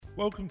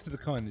Welcome to the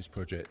Kindness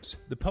Project,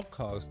 the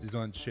podcast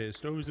designed to share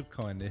stories of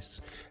kindness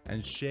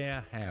and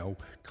share how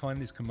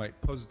kindness can make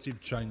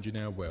positive change in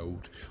our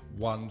world,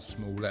 one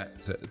small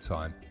act at a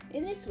time.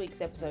 In this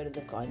week's episode of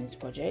the Kindness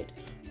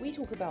Project, we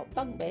talk about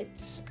bunk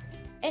beds,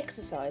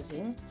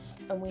 exercising,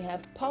 and we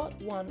have part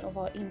one of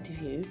our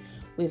interview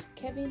with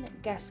Kevin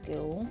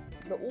Gaskell,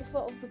 the author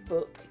of the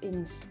book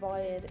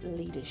Inspired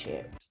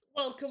Leadership.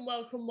 Welcome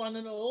one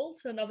and all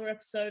to another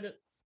episode of...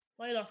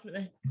 Why are you laughing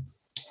at me?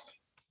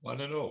 One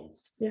and all.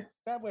 Yeah.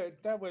 That was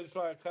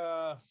like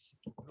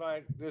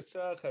the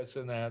circus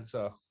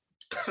announcer.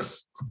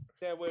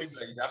 There was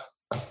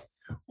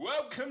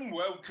Welcome,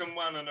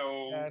 one and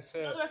all. that's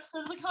it. Another episode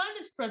of the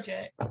Kindness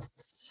Project.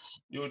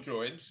 You're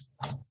joined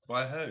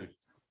by who?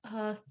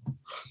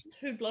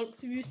 Two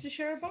blokes who used to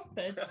share a bunk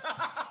bed.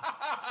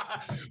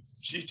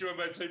 She's joined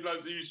by two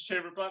blokes who used to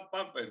share a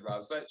bunk bed,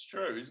 Russ. That's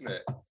true, isn't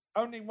it?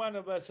 Only one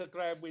of us are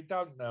glad we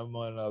don't know,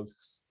 my love.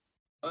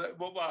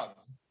 What one?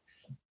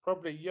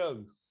 Probably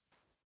you.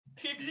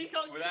 Because you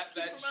can't Well,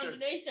 keep that's from true.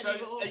 underneath So,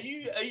 anymore.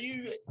 are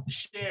you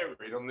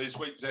sharing on this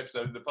week's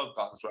episode of the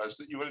podcast, Russ,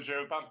 that you want to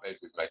share a bunk bed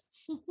with me?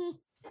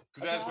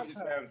 Because that's what it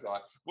sounds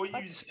like. What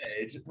you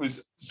said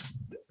was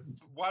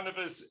one of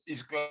us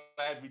is glad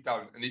we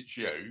don't, and it's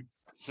you.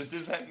 So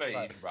does that mean,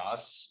 Right.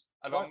 Russ,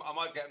 and I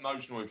might get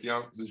emotional if the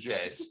answer's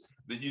yes,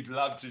 that you'd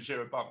love to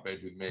share a bunk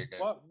bed with me again?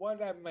 What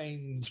that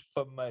means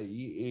for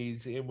me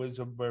is it was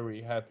a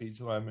very happy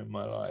time in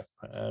my life,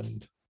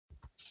 and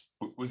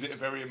Was it a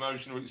very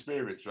emotional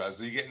experience,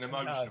 Russ? Are you getting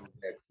emotional?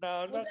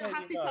 no, Was it a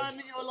happy time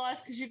in your life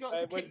because you got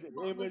to kick the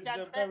bottom it was of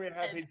Dad's a very bed?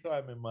 happy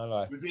time in my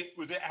life.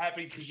 Was it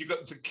happy because you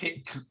got to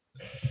kick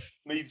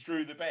me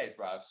through the bed,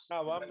 Russ?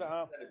 No, Is I'm that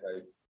not. what you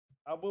said?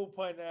 I will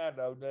point out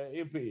though that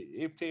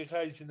if the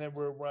occasion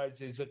ever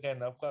arises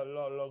again, I've got a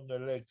lot longer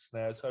legs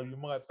now, so you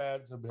might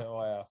bounce a bit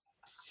higher.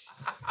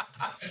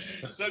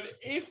 So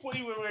if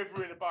we were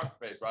ever in a bunk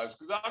bed, Russ,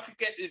 because I could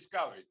get this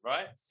going,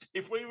 right?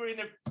 If we were in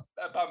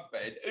a bunk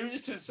bed,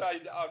 who's to say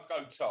that I'd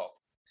go top?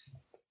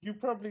 You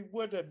probably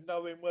wouldn't,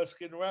 knowing what's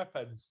going to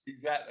happen.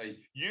 Exactly.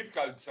 You'd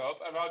go top,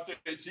 and I'd do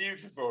it to you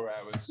for 4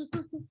 hours.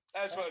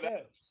 That's what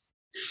that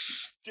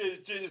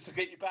just to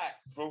get you back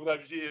for all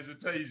those years of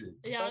teasing.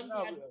 Yeah, But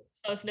no,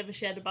 I've never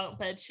shared a bunk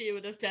bed. She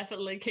would have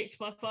definitely kicked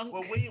my bunk.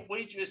 Well,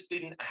 we just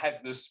didn't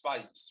have the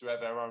space to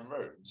have our own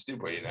rooms,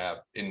 did we?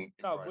 In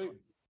no, Braintree?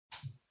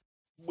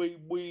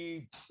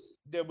 we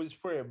there was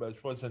three of us,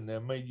 wasn't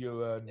there? Me,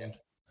 you, and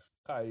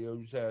Kay,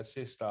 who's our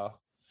sister,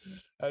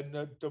 and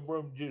the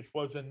room just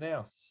wasn't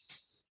there.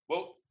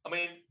 Well, I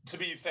mean, to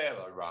be fair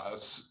though,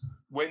 Russ,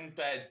 when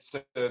Dad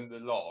turned the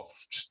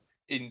loft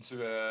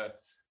into a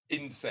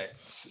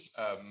insect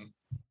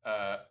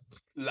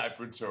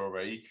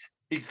laboratory,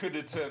 he could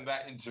have turned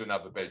that into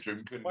another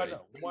bedroom, couldn't he?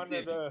 One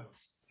of the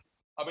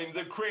I mean,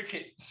 the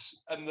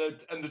crickets and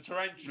the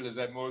tarantulas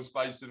had more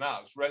space than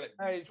us, relatively.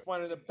 that is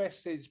one of the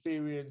best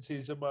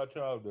experiences of my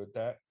childhood.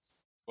 That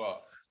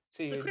What?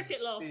 seeing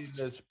cricket loft.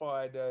 the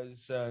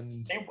spiders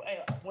and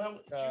Well,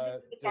 do you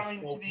the remember going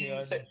to the scorpion.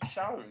 insect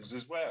shows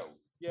as well?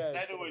 yeah,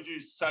 Dad always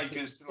used to take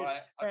us to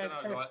like, I don't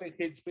know, like fantastic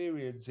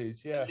experiences.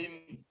 Yeah,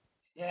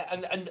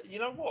 and you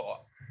know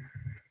what?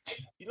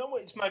 You know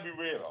what? It's made me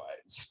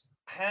realise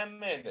how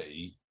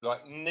many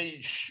like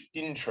niche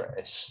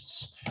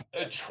interests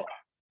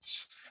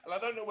attracts. And I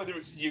don't know whether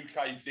it's a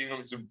UK thing or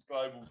it's a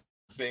global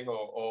thing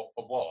or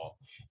what,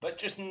 but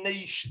just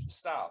niche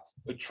stuff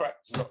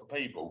attracts a lot of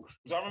people.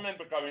 Because I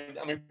remember going.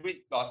 I mean,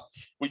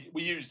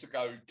 we used to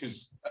go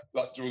because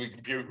like to all the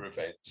computer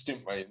events,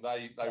 didn't we? And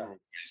they were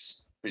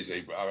always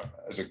busy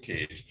as a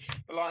kid.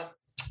 But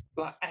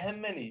like how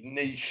many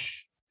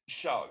niche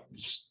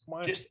shows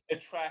just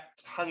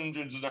attract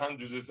hundreds and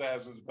hundreds of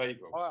thousands of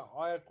people.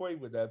 I agree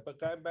with that. But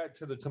going back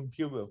to the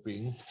computer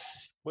thing,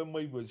 when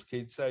we was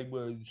kids, they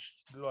was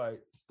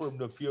like from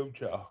the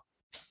future.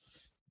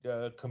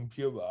 The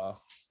computer,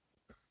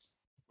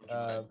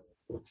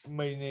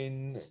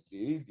 meaning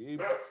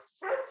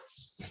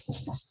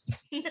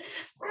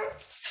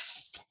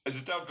Has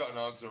the dog got an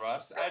answer,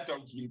 Russ? Our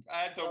dog.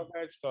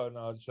 That's got an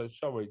answer.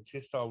 Sorry,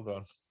 just hold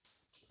on.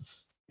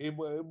 It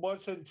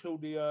wasn't until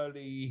the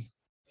early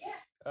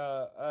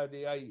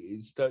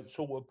 80s that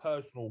sort of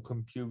personal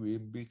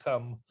computing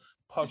become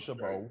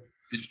possible.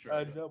 It's true.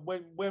 And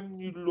when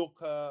you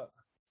look at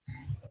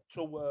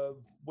sort of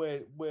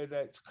where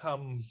that's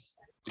come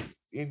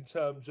in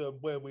terms of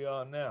where we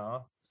are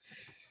now,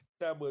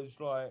 that was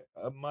like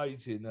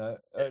amazing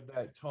at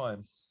that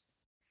time.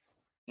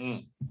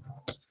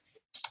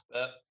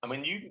 I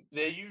mean,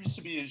 there used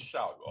to be a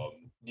show on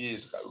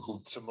years ago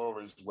called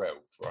Tomorrow's Wealth,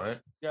 right?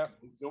 Yeah,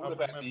 It's all I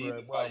about the remember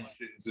it well.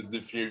 innovations of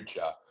the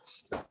future.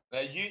 Now,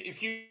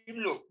 if you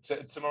looked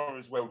at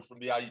Tomorrow's Wealth from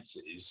the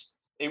 80s,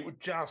 it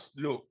would just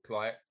look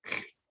like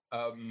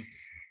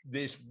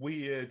this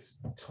weird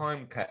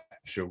time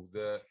capsule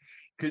that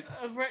could.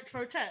 Of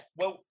retro tech.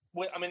 Well,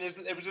 I mean,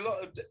 there was a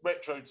lot of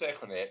retro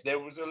tech on it. There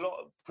was a lot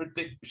of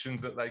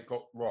predictions that they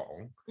got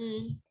wrong.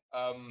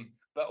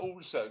 But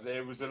also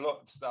there was a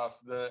lot of stuff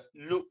that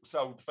looks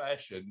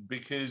old-fashioned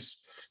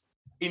because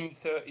in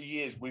 30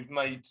 years, we've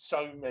made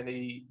so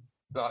many,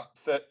 like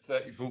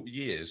 30, 40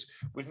 years,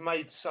 we've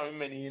made so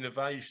many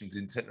innovations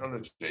in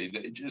technology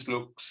that it just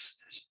looks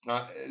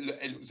like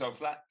it looks old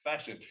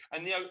fashioned.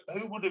 And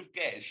who would have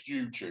guessed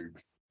YouTube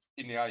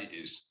in the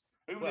 80s?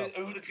 Who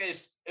would have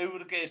guessed? Who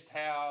would have guessed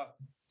how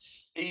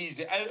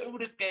easy? Who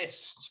would have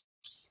guessed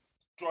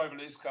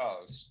driverless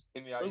cars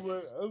in the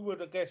 80s? Who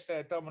would have guessed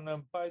how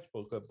dominant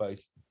Facebook would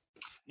be?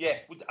 Yeah,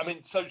 I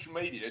mean, social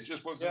media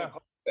just wasn't a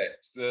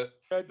concept that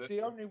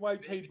the only way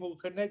people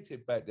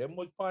connected back then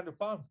was by the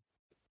phone.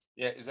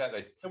 Yeah,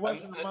 exactly. It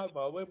wasn't a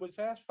mobile; it was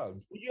house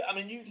phone. Yeah, I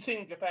mean, you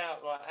think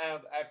about like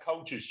how our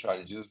culture's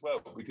changed as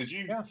well, because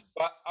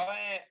but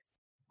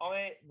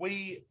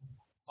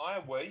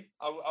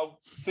I'll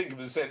think of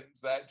a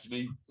sentence that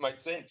actually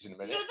makes sense in a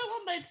minute. No, that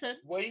one made sense.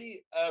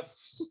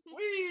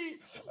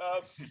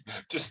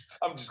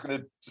 I'm just going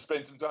to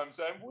spend some time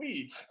saying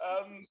we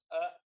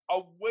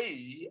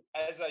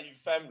as a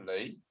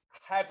family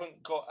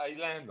haven't got a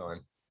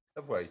landline,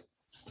 have we?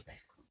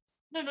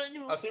 No, not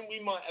anymore. I think we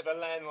might have a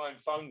landline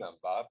phone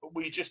number, but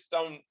we just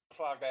don't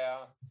plug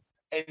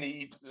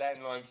any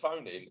landline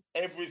phone in.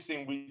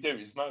 Everything we do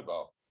is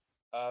mobile.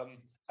 And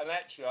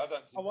actually, I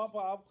don't think... Oh,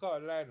 I've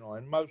got a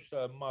landline. Most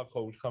of my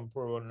calls come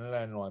through on the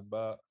landline,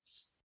 but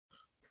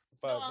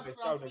it's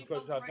only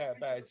because I get a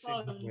bad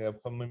signal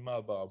from my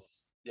mobile.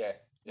 Yeah.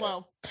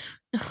 Well,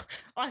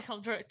 I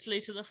come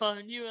directly to the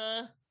phone.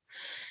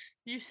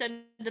 You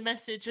send a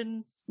message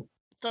and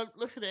don't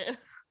look at it.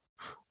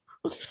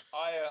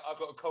 I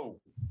got a call.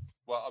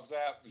 Well, I was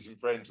out with some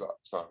friends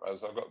last night,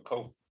 so I got a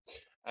call.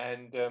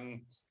 And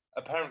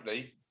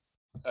apparently,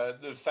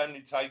 the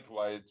family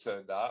takeaway had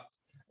turned up,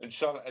 and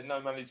Charlotte had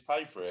no money to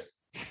pay for it.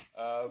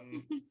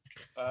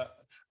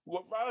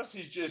 Russ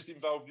is just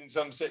involved in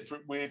some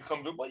separate weird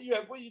conversation.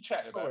 What are you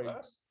chatting about,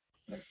 Russ?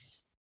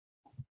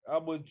 I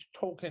was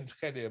talking to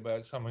Kelly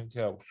about something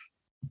else.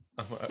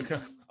 Okay.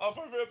 Oh,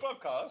 for a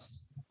podcast?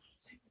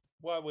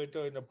 While we're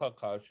doing the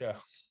podcast, yeah.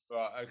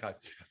 Right, okay.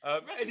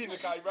 Head in the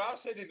game,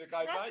 Russ. Head in the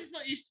game, Russ mate. is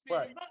not used to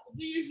being involved.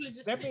 We usually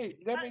just Let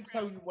me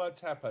tell you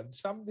what's happened.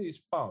 Somebody's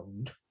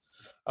phoned.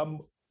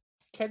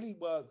 Kelly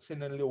works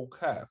in a little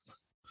cafe,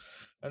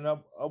 and I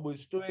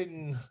was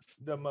doing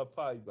them a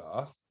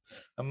favour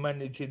and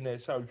managing their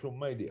social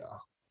media.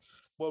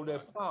 Well, they're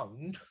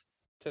phoned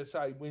to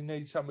say we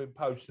need something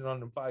posted on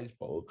the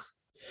Facebook.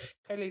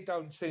 Kelly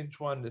don't seem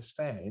to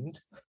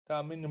understand that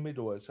I'm in the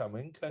middle of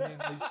something and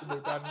it needs to be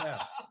done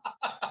now.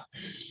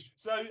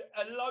 So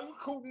a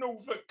local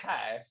Norfolk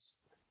calf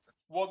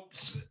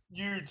wants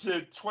you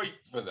to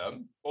tweet for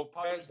them or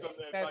post on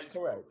their That's Facebook.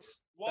 correct.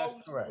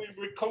 Whilst we're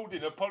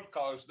recording a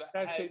podcast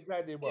That's has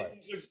exactly right.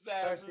 tens of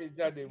thousands That's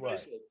exactly of right.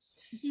 listens.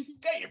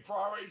 Get your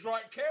priorities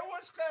right, Kel.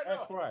 What's going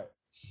That's on? right.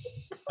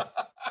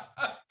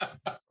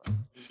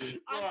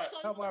 Right.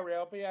 Don't worry,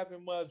 I'll be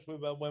having words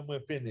with her when we're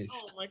finished.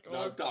 Oh my god!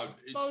 No, don't.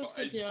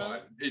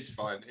 It's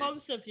fine.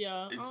 Both of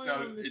you.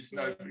 It's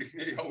no big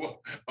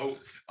deal.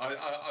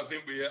 I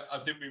think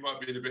we might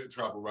be in a bit of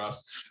trouble,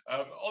 Russ.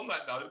 On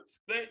that note,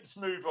 let's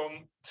move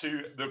on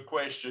to the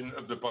question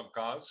of the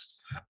podcast,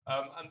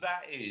 and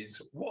that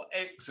is: what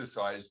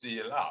exercise do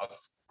you love,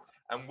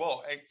 and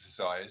what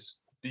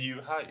exercise do you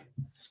hate?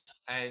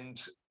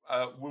 And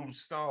we'll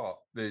start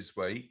this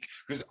week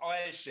because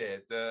I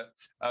shared that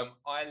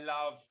I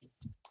love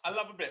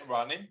a bit of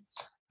running.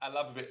 I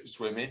love a bit of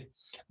swimming.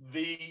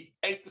 The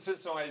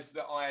exercise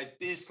that I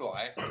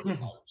dislike the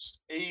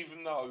most,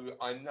 even though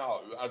I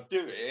know I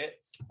do it,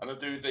 and I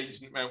do a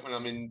decent amount when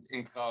I'm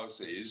in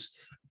classes,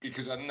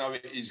 because I know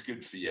it is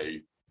good for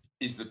you,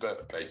 is the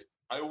burpee.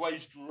 I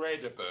always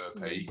dread a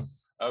burpee.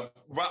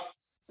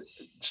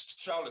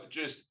 Charlotte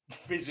just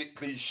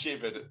physically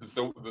shivered at the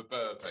thought of a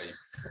burpee.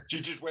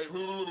 She just went,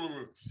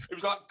 it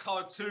was like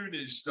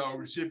cartoonish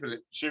style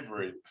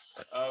shivering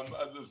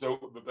at the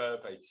thought of a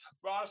burpee.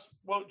 Russ,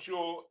 what's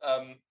your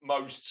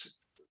most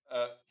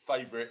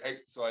favourite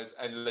exercise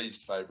and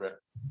least favourite?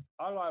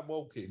 I like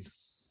walking.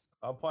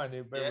 I find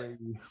it very,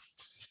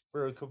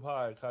 very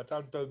cathartic. I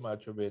don't do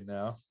much of it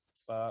now,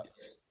 but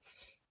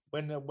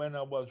when I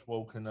was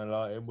walking a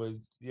lot, it was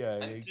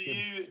And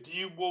do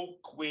you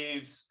walk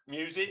with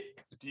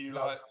music? Do you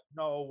like?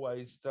 Not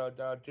always.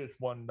 I just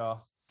wander.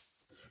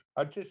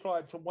 I just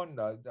like to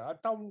wander. I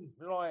don't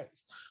like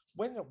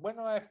when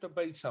I have to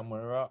be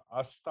somewhere.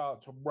 I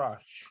start to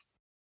rush.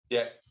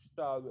 Yeah.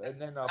 So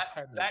and then I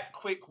panic. That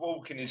quick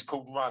walking is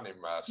called running,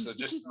 Russ. So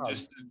just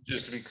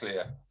to be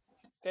clear.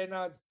 Then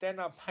I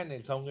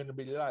panic. I'm going to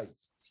be late.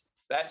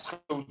 That's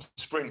called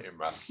sprinting,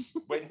 Russ.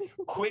 When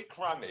quick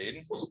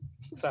running,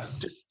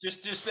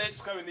 just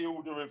let's go in the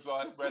order of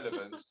like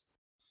relevance.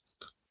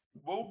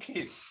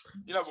 Walking,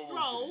 you know what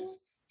walking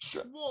is.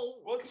 Walk.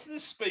 What's the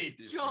speed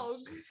difference? Jog,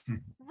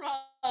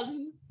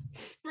 run,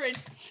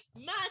 sprint,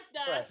 mad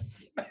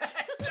dash. Mad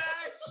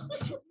dash.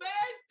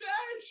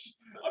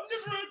 I've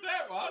never heard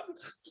that one.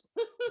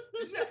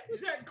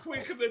 Is that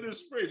quicker than a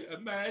sprint? A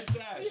mad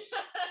dash.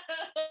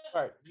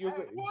 Right.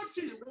 What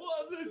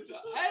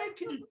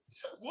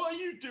are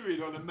you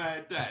doing on a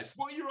mad dash?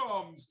 What are your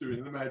arms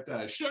doing on a mad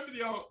dash? Show me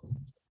the arm.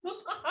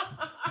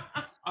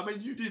 I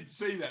mean, you didn't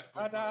see that.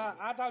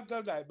 I don't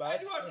do that, How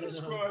mate. do I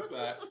describe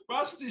that?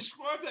 Russ,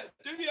 describe that.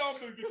 Do the arm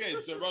move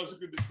again so Russ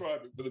can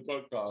describe it for the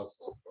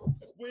podcast.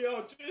 We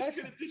are just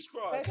going to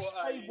describe what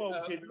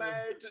a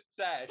mad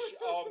dash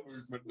arm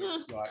movement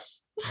looks like.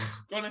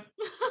 Go on then.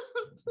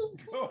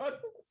 Go on.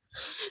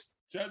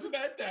 Shows a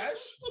mad dash.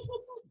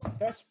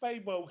 That's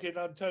speed walking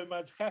on too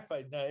much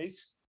caffeine, Nate.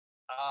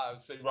 Ah,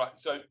 see, right.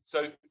 So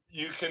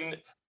you can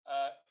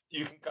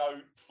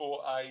go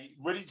for a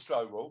really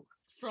slow walk.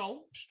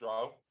 Stroll.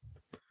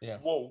 Yeah.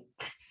 Walk.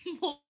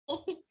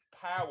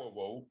 Power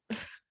walk.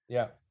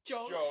 Yeah.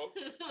 Jog.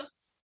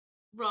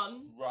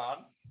 Run.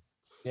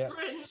 Yeah.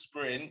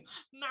 Sprint.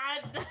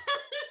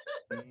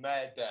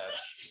 Mad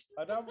dash.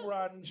 I don't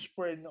run,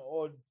 sprint,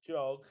 or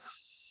jog.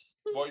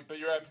 What, but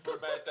you're happy for a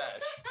mad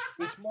dash?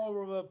 It's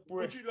more of a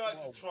brisk Would you like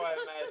walk. to try a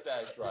mad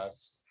dash,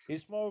 Russ?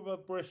 It's more of a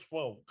brisk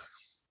walk.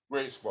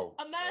 Brisk walk.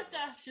 A mad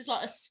dash is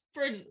like a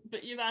sprint,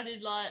 but you've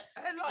added like.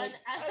 How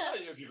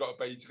late have you got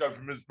to be to go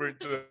from a sprint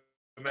to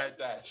a mad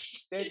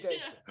dash?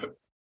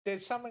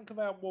 There's something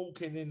about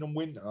walking in the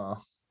winter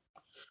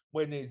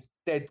when it's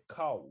dead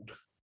cold.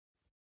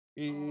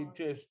 It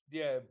just,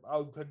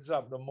 opens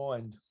up the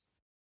mind.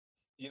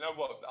 You know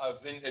what? I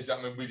think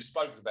we've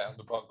spoken about on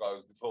the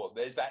podcast before.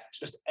 There's that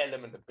just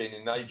element of being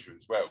in nature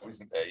as well,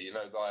 isn't there? You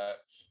know, like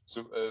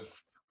sort of.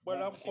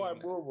 Well, I'm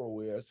quite rural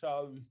here,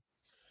 so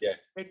yeah.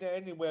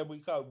 Anywhere we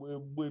go, we're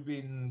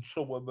within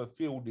sort of a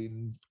field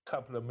in a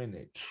couple of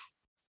minutes.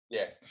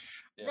 Yeah.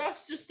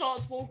 Russ just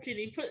starts walking.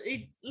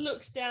 He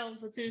looks down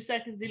for 2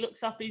 seconds. He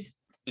looks up. He's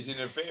in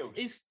a field.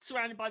 He's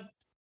surrounded by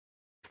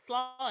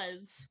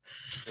flies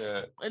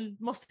and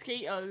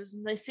mosquitoes,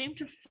 and they seem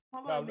to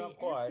follow me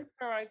everywhere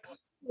I go.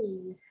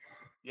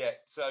 Yeah,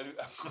 so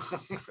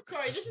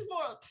sorry, this is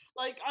more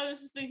like I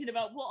was just thinking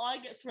about what I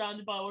get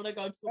surrounded by when I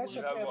go to the woods.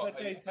 You know what?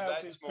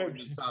 That's more in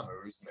the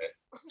summer, isn't it?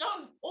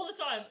 No, all the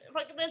time.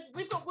 Like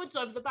we've got woods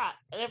over the back,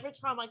 and every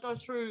time I go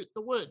through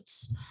the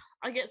woods,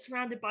 I get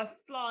surrounded by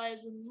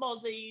flies and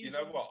mozzies. You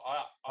know what?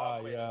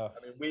 I mean,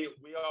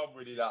 we are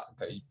really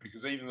lucky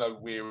because even though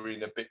we're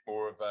in a bit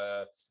more of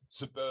a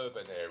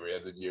suburban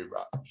area than you,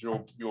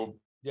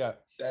 you're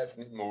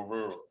definitely more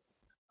rural.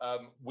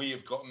 We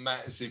have got a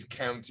massive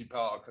county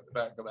park at the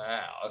back of the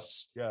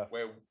house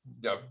where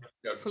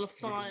full of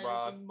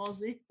flies and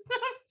mozzie.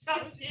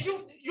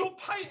 You're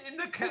painting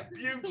the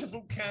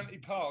beautiful county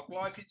park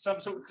like it's some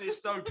sort of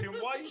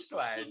dystopian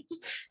wasteland.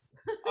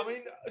 I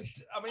mean,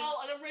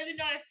 oh, and a really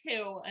nice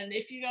hill, and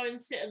if you go and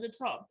sit at the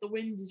top, the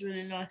wind is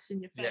really nice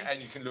in your face. Yeah,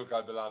 and you can look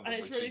over London. And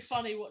it's really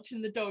funny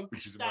watching the dog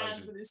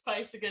stand with his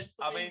face against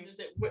the wind as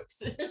it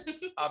whips it.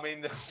 I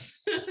mean,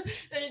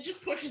 and it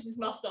just pushes his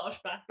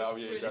moustache back. Oh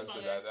yeah, it does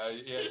do that.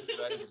 Yeah,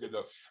 that is a good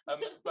look.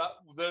 But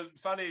the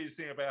funniest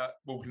thing about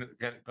walking at the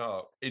county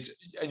park is,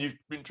 and you've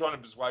been trying to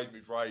persuade me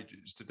for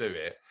ages to do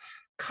it.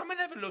 Come and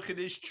have a look at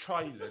this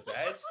trailer,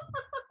 Dad.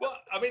 Well,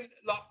 I mean,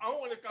 like, I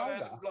want to go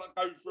out and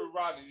go for a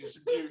run in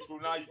some beautiful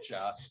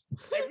nature.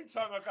 Every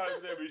time I go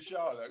over there with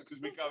Charlotte,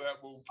 because we go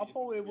out walking. I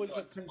thought it was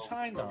a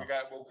container. We go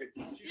out walking.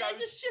 It's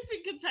a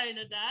shipping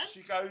container, Dad.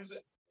 She goes,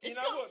 it's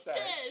not stairs.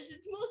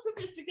 It's more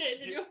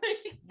sophisticated than your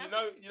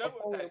You know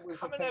what, Dad?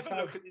 Come and have a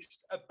look at this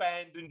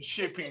abandoned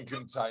shipping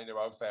container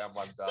I found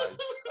one day.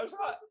 I was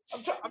like,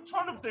 I'm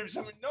trying to do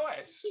something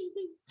nice.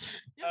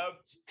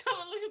 Come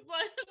and look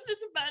at this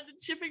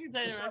abandoned shipping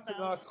container I found.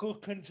 Like a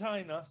good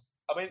container.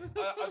 I mean,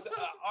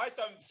 I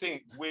don't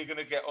think we're going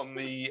to get on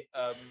the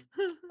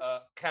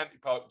County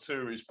Park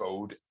Tourist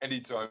Board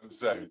anytime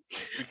soon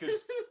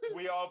because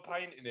we are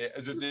painting it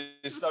as a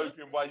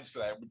dystopian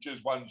wasteland with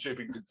just one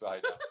shipping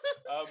container.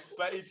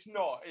 But it's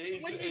not.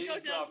 When you go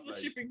down to the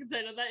shipping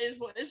container, that is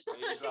what it is.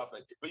 It is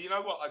lovely. But you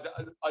know what?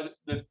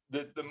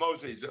 The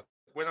mozzies,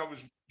 when I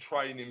was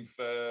training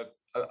for,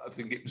 I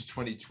think it was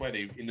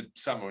 2020 in the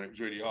summer when it was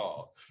really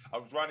hot, I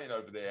was running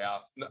over there.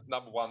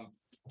 Number one,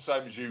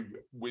 same as you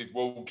with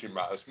walking,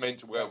 Russ,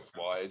 mental health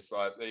wise,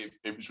 like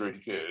it was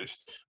really good.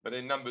 But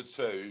then number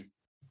two,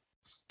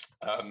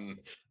 I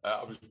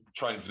was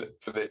training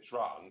for this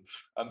run,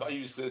 and I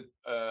used to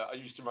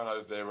run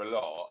over there a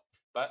lot.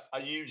 But I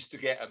used to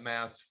get a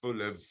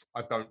mouthful of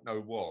I don't know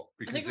what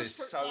because there's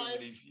so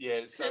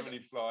many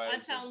flies. I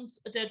found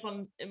a dead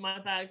one in my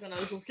bag when I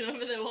was walking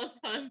over there one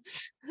time.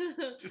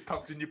 Just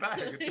popped in your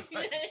bag. They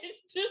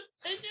do.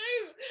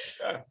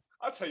 Yeah.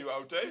 I'll tell you what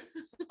I'll do.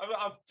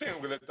 I think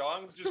I'm going to die.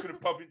 I'm just going to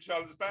pop in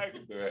Charlotte's bag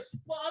and do it.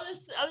 Well,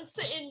 I was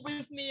sitting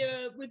with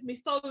my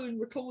phone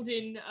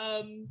recording.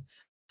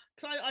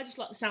 Because I just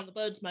like the sound the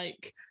birds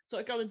make, so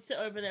I go and sit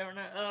over there, and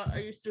I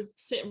used to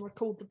sit and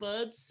record the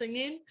birds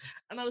singing.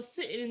 And I was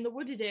sitting in the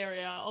wooded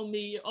area on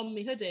me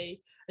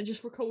hoodie and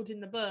just recording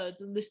the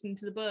birds and listening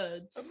to the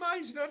birds.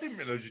 Amazing! I didn't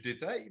realise you did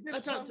that. I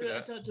don't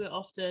do it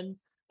often.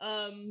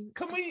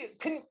 Can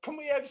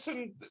we have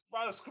some,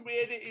 Russ? Can we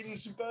edit in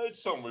some bird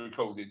song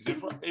recordings?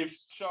 If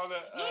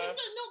Charlotte, not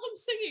them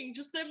singing,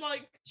 just them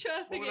like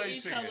chirping at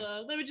each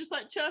other. They were just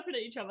like chirping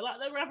at each other, like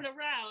they were having a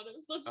row. It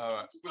was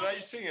just, were they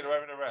singing or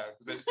having a row?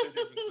 Because there's two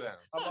different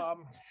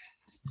sounds.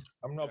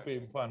 I'm not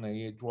being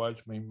funny. It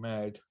drives me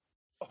mad.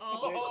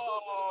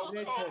 Oh,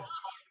 Listen,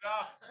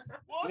 God.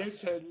 What?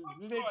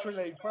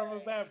 literally, from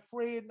about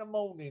 3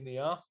 a.m.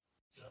 here,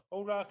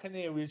 all I can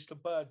hear is the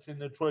birds in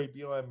the tree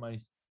behind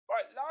me.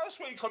 Right, last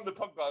week on the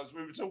podcast,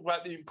 we were talking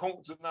about the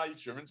importance of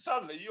nature, and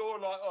suddenly you're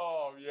like,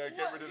 oh, yeah, get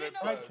Well, rid of you them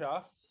know- birds.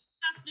 Nature?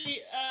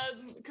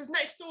 Because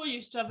next door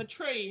used to have a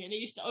tree and it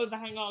used to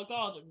overhang our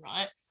garden,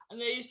 right? And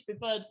there used to be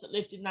birds that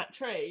lived in that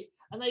tree,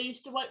 and they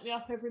used to wake me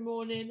up every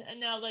morning. And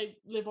now they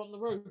live on the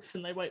roof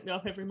and they wake me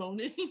up every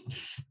morning.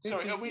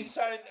 Sorry, are we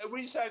saying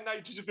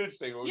nature's a good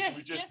thing, or Yes, should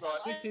we just yes,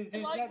 like? This is I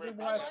like exactly it.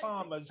 why I like it.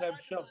 farmers I have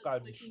like birds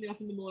shotguns. waking me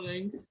up in the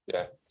mornings.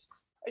 Yeah.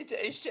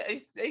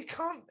 He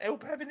can't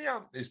help having the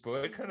hump, this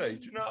boy, can he?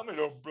 Do you know what I mean?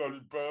 Oh,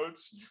 bloody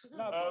birds.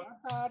 No,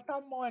 I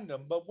don't mind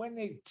them, but when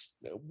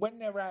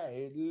they're at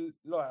it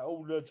like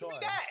all the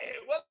time,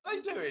 What are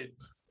they doing?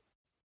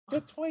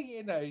 they're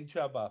tweeting at each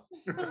other.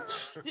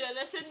 Yeah,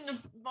 they're sending a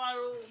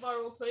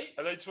viral tweets.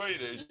 Are they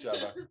tweeting at each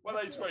other? What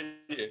are they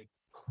tweeting?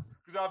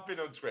 Because I've been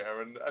on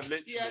Twitter and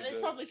literally. Yeah, there's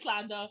probably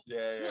slander.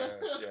 Yeah.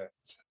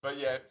 But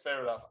yeah,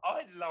 fair enough.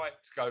 I'd like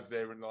to go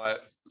there and like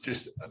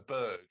just a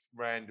bird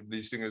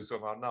randomly sing a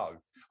song I know.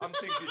 I'm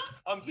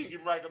thinking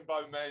Rag and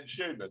Bone Man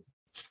Schumann.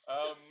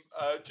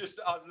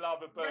 I'd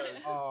love a bird.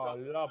 Oh,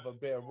 I love a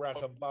bit of Rag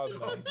and Bone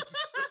Man.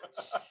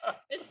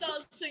 It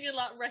starts singing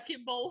like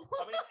Wrecking Ball.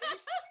 I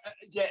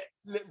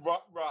mean,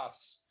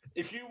 Russ,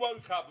 if you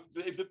woke up,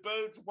 if the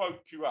birds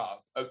woke you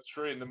up at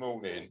 3 a.m.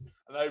 and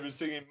they were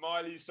singing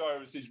Miley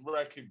Cyrus's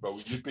Wrecking Ball,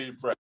 you'd be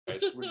impressed,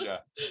 wouldn't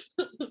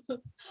you?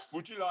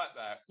 Would you like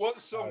that? What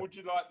song would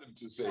you like them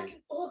to It's like sing?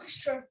 an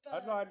orchestra.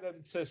 I'd like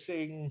them to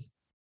sing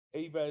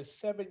either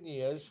 7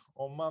 Years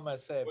or Mama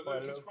Said Well, by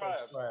Lucas Lucas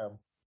Graham. Graham.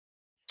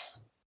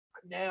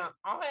 Now,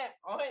 I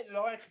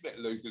like a bit of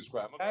Lucas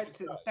Graham.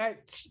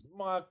 That's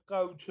my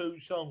go-to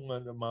song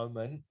at the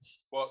moment.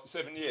 What,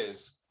 7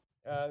 years?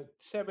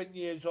 7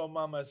 Years or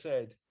Mama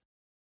Said.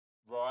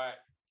 Right.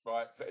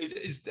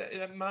 Is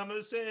that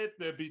Mama said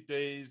there'll be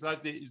days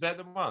like this? Is that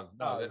the one?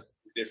 No, No. that's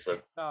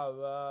different.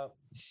 No,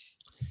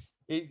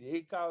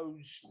 it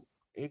goes,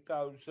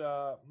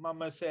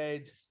 Mama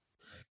said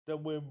that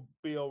we'll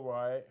be all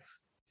right.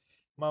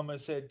 Mama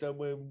said that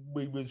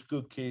we was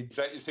good kids. Is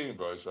that your singing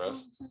voice,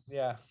 Russ?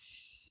 Yeah.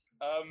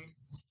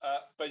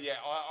 But yeah,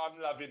 I'm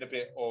loving a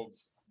bit of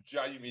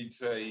Jamie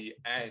T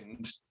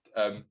and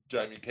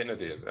Jamie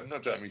Kennedy.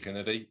 Not Jamie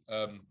Kennedy.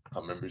 Can't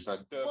remember his name.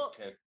 What,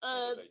 Kennedy.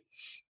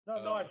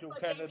 Not Song Nigel by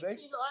Jamie Kennedy.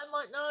 T that I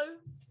might know.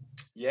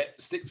 Yeah,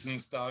 Sticks and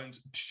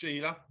Stones.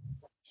 Sheila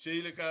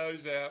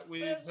goes out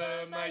with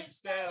her mate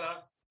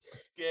Stella.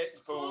 Gets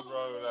full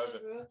roll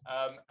over.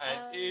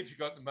 And if you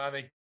got the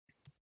money,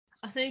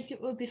 I think it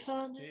would be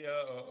fun.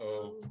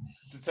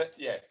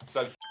 yeah.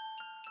 So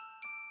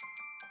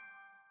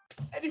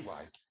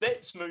anyway,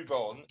 let's move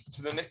on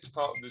to the next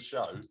part of the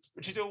show,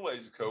 which is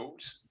always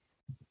called.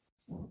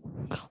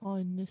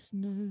 Kindness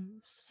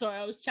news. Sorry,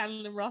 I was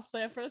channeling Russ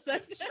there for a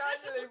second.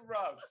 Channeling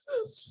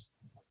Russ.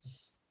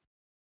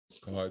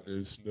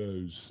 Kindness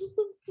news.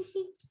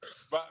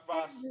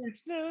 Russ.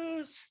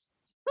 News.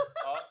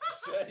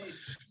 See,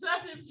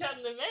 That's him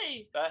channeling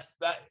me.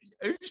 that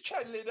who's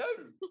channeling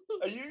who?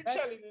 Are you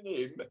channeling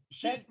him?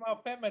 That's my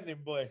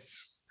feminine voice.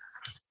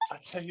 I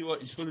tell you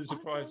what, he's full of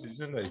surprises,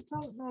 isn't I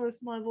don't know if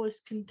my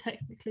voice can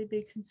technically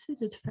be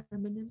considered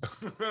feminine.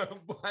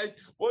 he?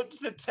 What's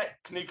the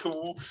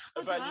technical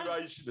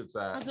evaluation of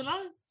I that? don't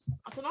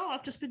know.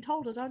 I've just been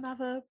told I don't have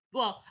a.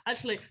 Well,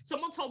 actually,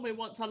 someone told me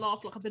once I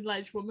laugh like a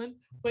middle-aged woman,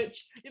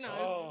 which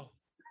Oh,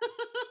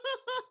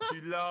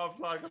 you laugh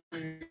like a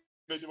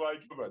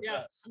middle-aged woman.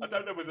 Yeah. I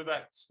don't know whether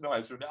that's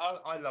nice or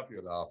not. I love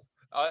your laugh.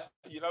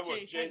 You know what?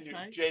 Gee, thanks,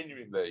 mate.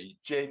 Genuinely.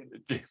 Did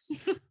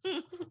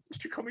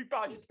you call me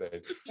babe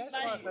then?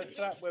 That's like a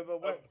slap with a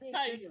wet fish,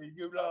 Hey. isn't it?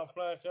 You laugh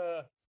like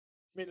a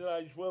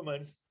middle-aged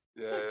woman.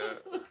 Yeah.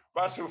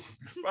 Russell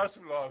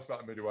laughs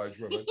like a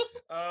middle-aged woman.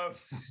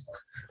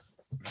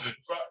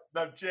 But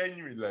no,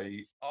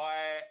 genuinely,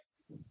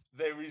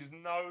 there is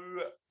no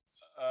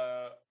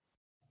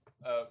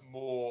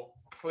more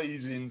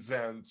pleasing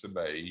sound to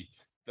me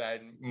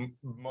than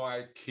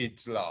my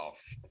kids'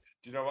 laugh.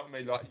 Do you know what I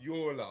mean? Like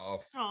your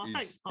laugh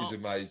Thanks, is Pops.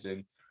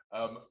 amazing.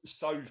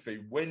 Sophie,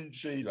 when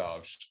she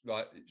laughs,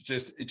 like it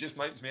just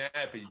makes me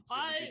happy.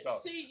 I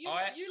see you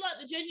like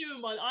the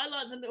genuine one. I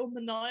like the little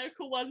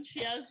maniacal one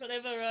she has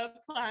whenever a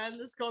plan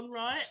has gone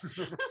right.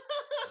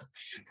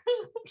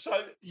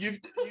 So you've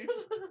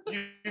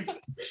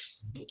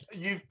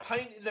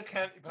painted the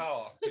county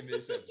park in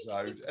this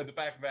episode at the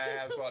back of our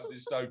house like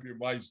dystopian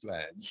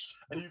wasteland,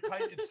 and you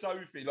painted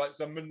Sophie like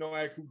some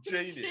maniacal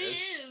genius.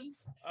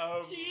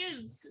 She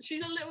is.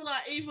 She's a little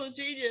like evil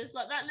genius,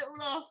 like that little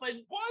laugh.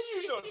 When Why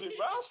are you not doing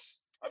Russ?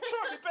 I'm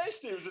trying my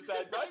best here as a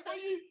dad, mate. Why are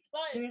you?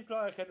 like, He's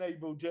like an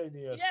evil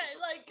genius. yeah,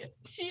 like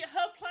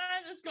her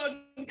plan has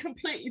gone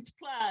completely to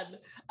plan,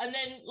 and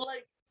then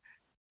like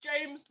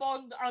James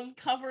Bond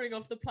uncovering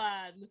of the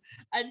plan,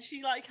 and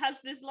she like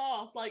has this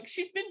laugh, like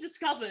she's been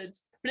discovered,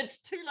 but it's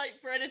too late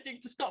for anything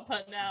to stop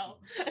her now.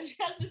 And she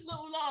has this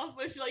little laugh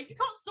where she's like, "You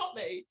can't stop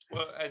me."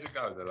 Well, how's it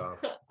go, the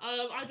laugh?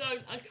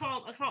 I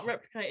can't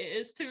replicate it.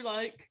 It's too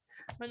like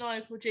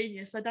maniacal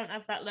genius. I don't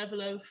have that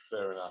level of.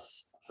 Fair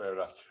enough.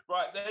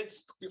 Right,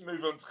 let's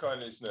move on to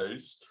kindness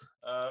news.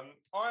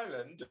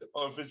 Ireland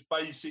offers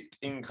basic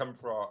income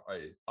for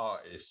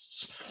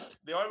artists.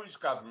 The Irish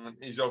government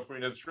is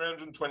offering a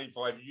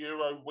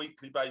 €325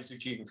 weekly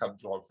basic income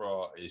drive for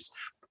artists.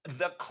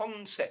 The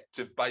concept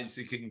of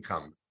basic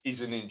income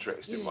is an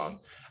interesting one,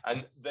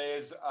 and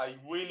there's a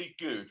really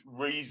good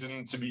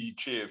reason to be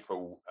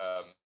cheerful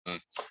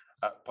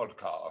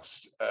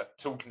podcast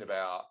talking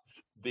about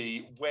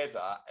the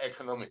weather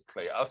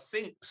economically. I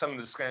think some of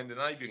the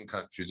Scandinavian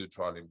countries are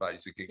trialing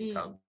basic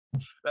income.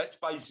 That's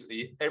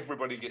basically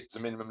everybody gets a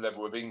minimum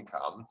level of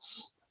income,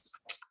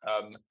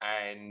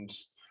 and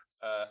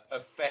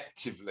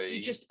effectively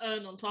You just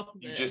earn on top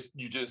of it.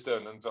 You just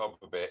earn on top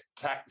of it.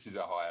 Taxes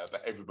are higher,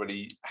 but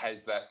everybody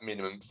has that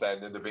minimum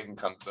standard of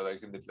income so they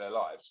can live their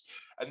lives.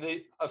 And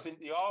I think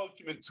the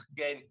arguments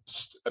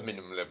against a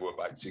minimum level of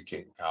basic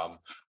income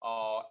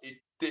are it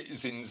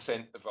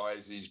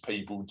incentivizes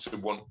people to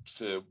want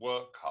to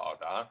work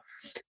harder,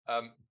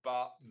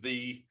 but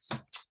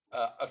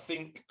I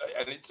think,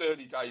 and it's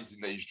early days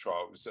in these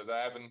trials, so they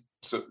haven't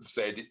sort of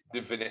said it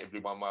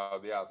definitively one way or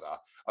the other.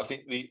 I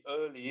think the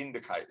early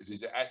indicators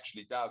is it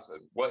actually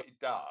doesn't. What it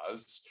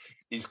does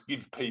is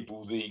give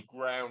people the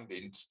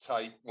grounding to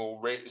take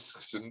more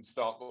risks and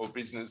start more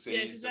businesses.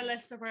 Yeah, because they're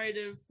less afraid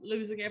of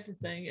losing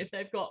everything if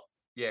they've got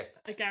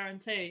a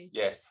guarantee.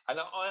 Yeah, and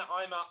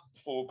I'm up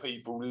for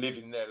people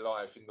living their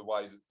life in the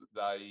way that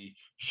they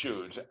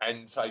should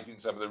and taking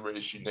some of the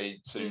risks you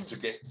need to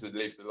get to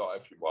live the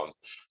life you want.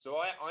 So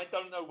I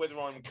don't know whether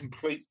I'm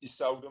completely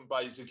sold on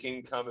basic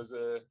income as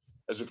a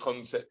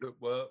concept that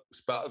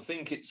works, but I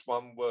think it's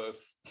one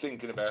worth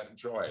thinking about and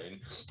trying.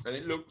 And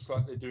it looks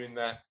like they're doing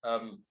that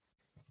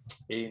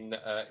in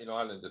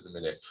Ireland at the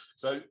minute.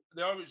 So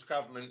the Irish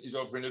government is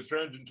offering a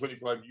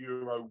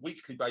 €325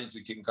 weekly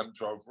basic income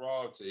trial for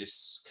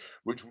artists,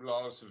 which will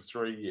last for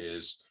 3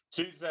 years.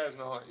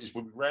 2,000 artists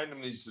will be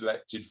randomly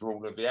selected for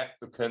all of the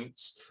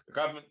applicants. The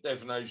government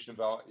definition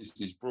of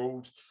artist is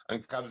broad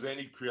and covers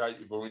any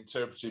creative or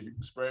interpretive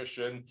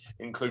expression,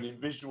 including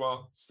visual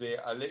arts,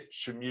 theatre,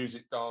 literature,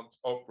 music, dance,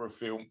 opera,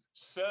 film,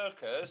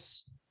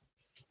 circus,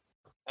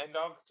 and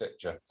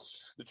architecture.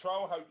 The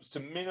trial hopes to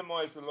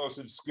minimise the loss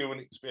of skill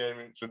and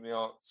experience from the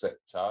art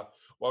sector,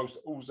 whilst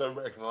also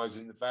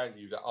recognising the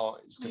value that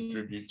artists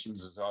contribute to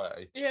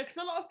society. Yeah, because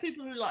a lot of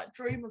people who like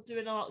dream of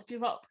doing art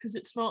give up because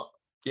it's not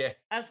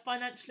as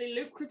financially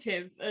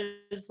lucrative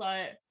as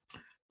like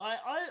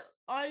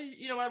I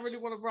really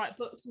want to write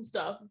books and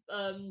stuff.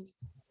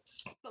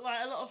 But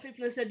like a lot of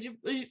people have said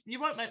you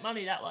won't make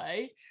money that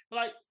way. But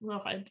like, no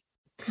fine.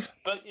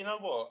 But you know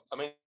what? I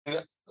mean,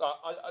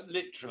 I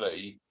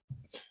literally.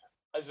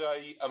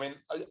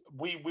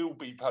 We will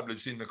be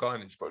publishing the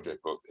Kindness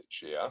Project book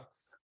this year,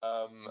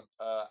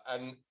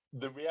 and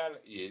the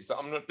reality is that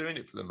I'm not doing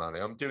it for the money.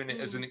 I'm doing it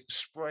as an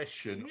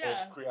expression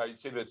of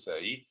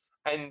creativity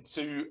and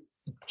to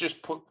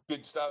just put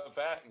good stuff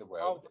out in the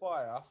world. Oh,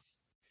 fire!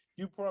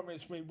 You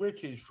promised me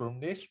riches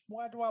from this.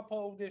 Why do I put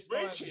all this?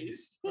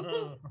 Riches?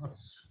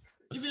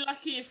 You'd be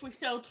lucky if we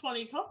sell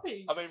 20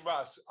 copies. I mean,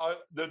 Russ,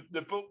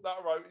 the book that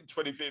I wrote in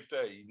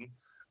 2015.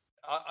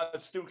 I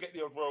still get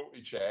the odd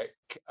royalty check,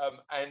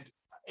 and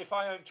if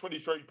I earn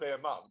 23p a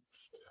month,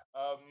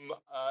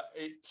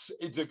 it's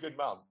a good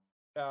month.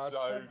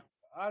 So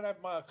I'll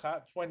have my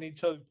cut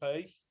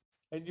 22p,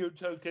 and you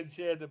two can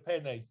share the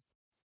penny.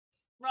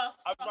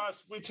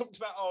 Russ, we talked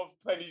about half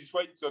penny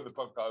sweets on the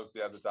podcast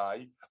the other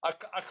day.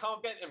 I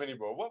can't get them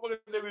anymore. What am I going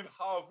to do with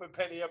half a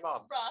penny a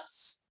month?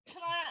 Russ,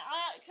 can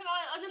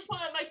I just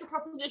want to make a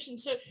proposition.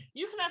 So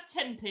you can have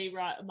 10p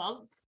a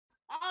month.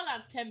 I'll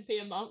have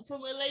 10p a month and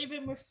we're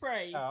leaving with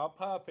 3. Yeah,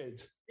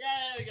 perfect. Yeah,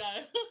 there we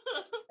go.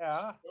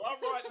 Yeah. Well,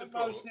 I'll write the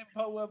book. Most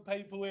important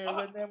people here,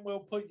 and then we'll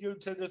put you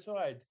to the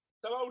side.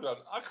 So hold on.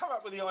 I come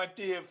up with the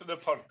idea for the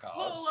podcast.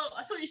 Well,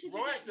 I thought you said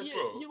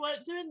you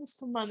weren't doing this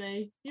for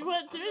money. You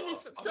weren't doing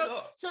this for...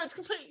 So it's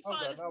completely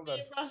fine if me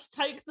and Russ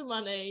take the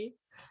money.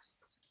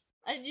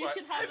 And you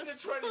can have the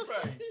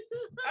 20p.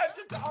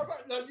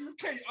 No, you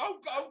can't.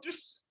 I'll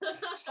just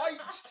take.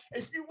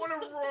 If you want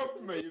to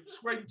rob me of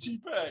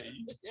 20p,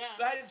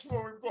 that's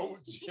more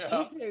important.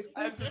 Yeah,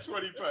 and the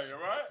 20p. All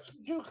right.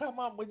 Did you come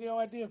up with the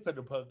idea for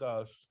the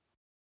podcast?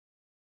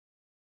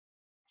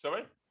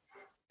 Sorry.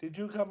 Did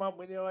you come up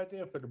with the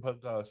idea for the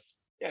podcast?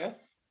 Yeah.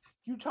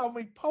 You told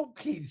me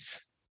pokies.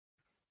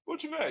 What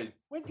do you mean?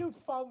 When you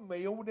phoned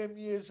me all them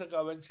years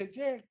ago and said,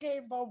 "Yeah, get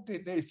involved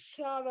in this,"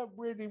 Charlotte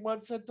really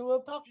wants to do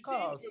a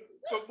podcast.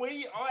 But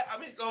we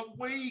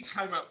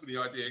came up with the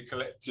idea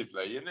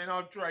collectively, and then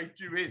I dragged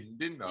you in,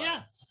 didn't I?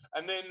 Yeah.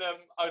 And then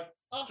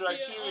After,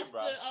 Dragged you in,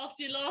 Russ.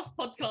 after your last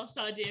podcast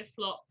idea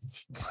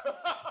flopped. Oh,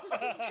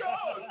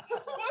 God!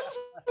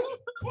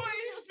 What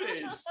is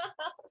this?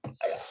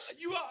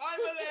 I'm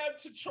allowed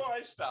to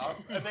try stuff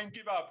and then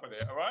give up on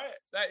it, all right?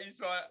 That is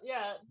like...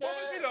 Yeah. What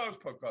was my last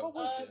podcast? What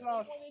was the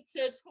last? wanted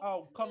to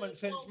talk to Common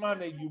Sense world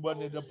Money record you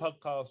wanted a holders.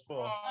 podcast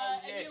for. Oh,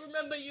 And yes. you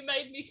remember you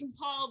made me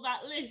compile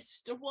that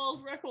list of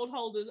world record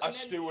holders I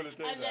still want to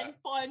do and that. then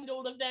find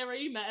all of their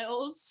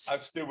emails. I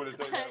still want to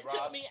do And that, it took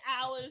Russ. me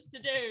hours to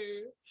do.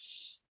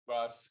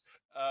 Russ.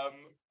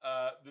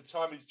 The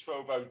time is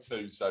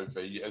 12:02,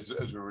 Sophie, as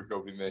we're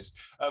recording this.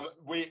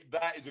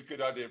 That is a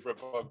good idea for a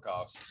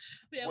podcast.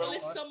 But yeah, Well, well,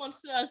 if someone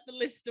still has the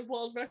list of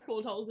world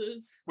record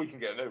holders, We can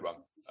get a new one.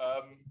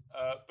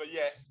 But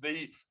yeah,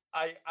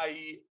 I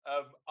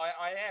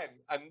am,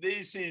 and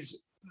this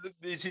is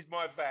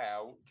my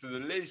vow to the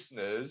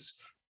listeners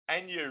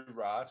and you,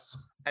 Russ,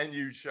 and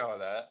you,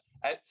 Charlotte.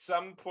 At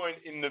some point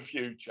in the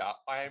future,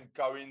 I am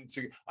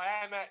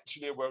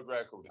actually a world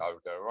record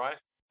holder, right?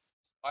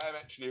 I am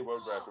actually a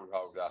world record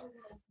holder,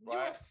 you're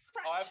right? a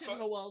fraction of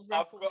a world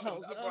I've record got,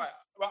 holder. right,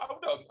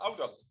 hold on.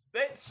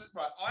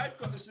 I've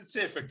got a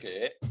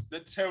certificate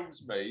that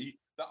tells me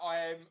that I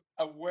am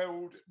a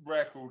world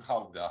record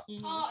holder.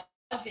 Mhm. Part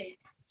of it.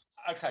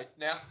 Okay,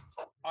 now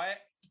I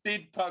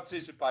did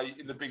participate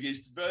in the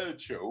biggest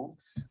virtual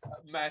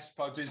mass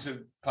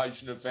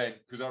participation event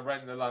because I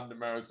ran the London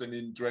Marathon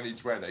in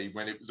 2020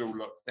 when it was all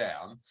locked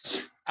down.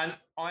 And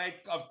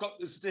I've got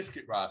the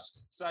certificate,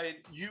 Russ,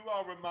 saying you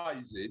are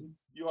amazing.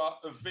 You are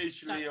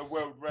officially a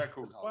world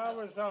record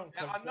holder. Now,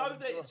 I know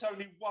that it's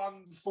only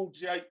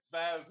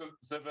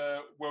 1/48,000th of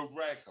a world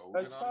record.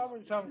 As far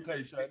as I'm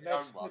concerned,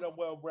 that's still a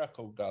world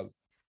record, though.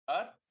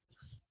 Huh?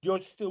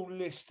 You're still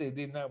listed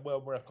in that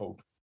world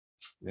record.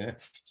 Yeah.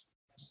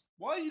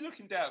 Why are you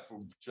looking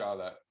doubtful,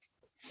 Charlotte?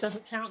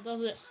 Doesn't count,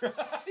 does it?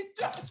 It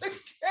doesn't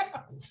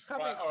count.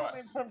 Coming, Right, all right.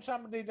 coming from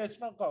somebody that's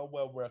not got a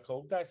world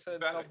record, that's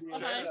an obvious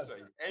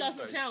Jealousy,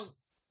 Doesn't envy. count.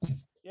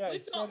 Yeah,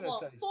 We've it's got what, 4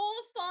 jealousy. or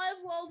 5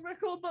 world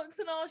record books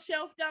in our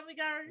shelf down the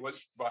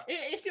garage. Right.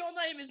 If your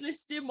name is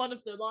listed in one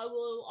of them, I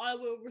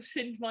will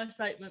rescind my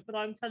statement. But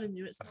I'm telling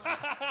you, it's not.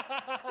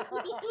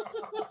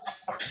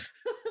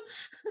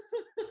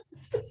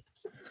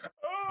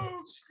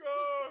 Oh,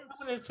 God.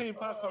 I'm gonna see if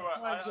I can All right,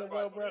 find your right,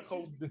 world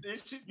record.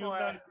 This is Your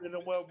my name in a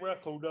world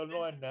record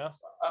online now.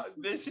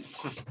 this is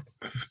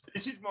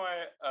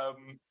my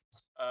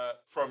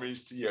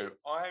promise to you.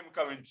 I am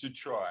going to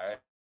try.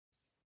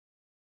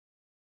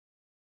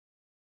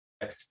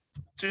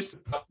 Just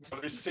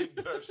rescind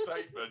her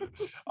statement.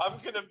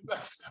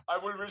 I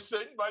will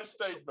rescind my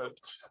statement.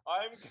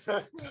 I'm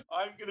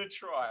gonna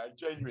try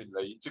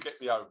genuinely to get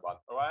my own one.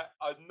 All right,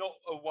 I'm not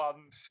a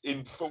 1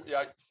 in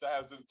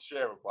 48,000th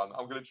share of one.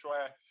 I'm gonna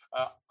try.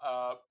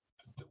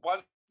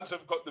 Once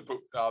I've got the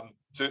book done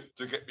to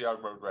get my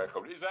own world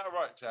record. Is that all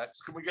right,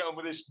 chaps? Can we get on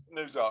with this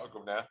news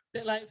article now?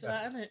 Bit late for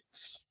that, isn't it?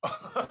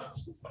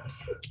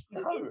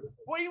 No,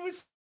 we were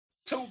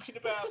talking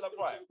about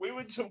we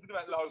were talking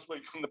about last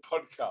week on the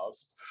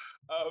podcast.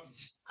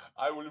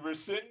 I will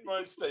rescind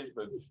my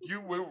statement.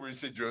 You will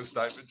rescind your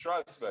statement,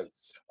 trust me.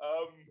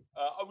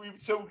 We were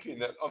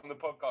talking on the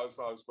podcast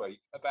last week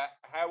about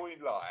how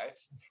in life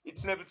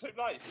it's never too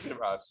late to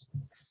us.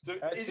 So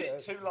is it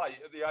too late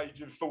at the age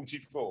of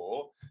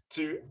 44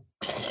 to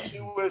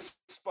still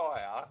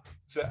aspire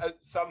to at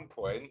some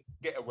point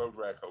get a world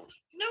record?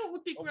 No, it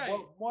would be great.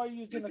 Why are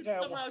you We going to could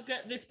get somehow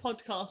get this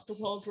podcast a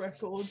world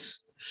record.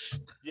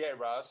 Yeah,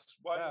 Russ.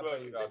 Why are you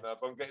working on that?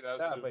 If I'm getting that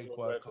That'd be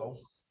quite cool.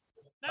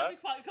 That'd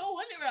be quite cool,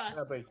 wouldn't it, Russ?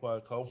 That'd be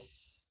quite cool.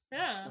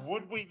 Yeah.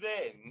 Would we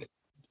then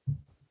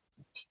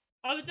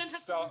I would then have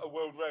start a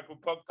world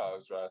record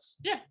podcast, Russ?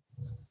 Yeah.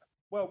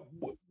 Well,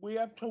 we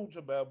have talked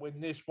about when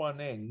this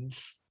one ends,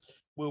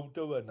 we'll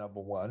do another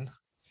one.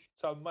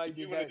 So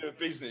maybe You want to do a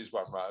business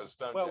one, Russ,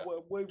 don't you?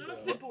 well, we No,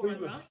 that's a bit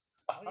boring, Russ.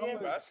 Oh, yeah,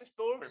 Russ, it's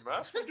boring,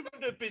 Russ. What do you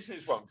want to do a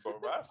business one for,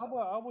 Russ? I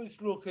was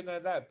looking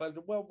at that, but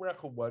the world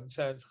record one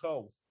sounds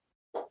cool.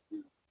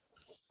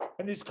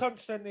 And it's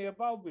constantly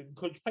evolving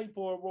because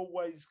people are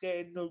always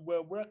getting new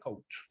world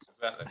records.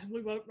 Exactly. And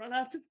we won't run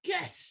out of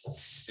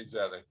guests.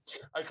 Exactly.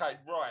 Okay,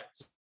 right.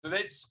 So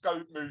let's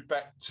move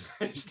back to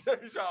this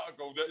news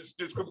article that's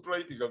just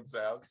completely gone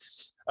south.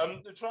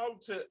 The trial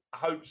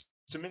hopes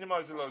to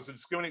minimise the loss of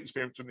skill and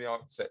experience from the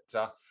art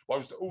sector,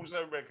 whilst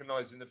also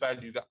recognising the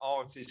value that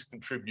artists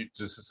contribute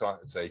to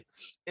society.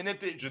 In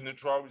addition, the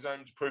trial is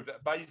aimed to prove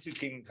that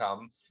basic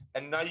income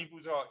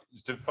enables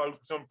artists to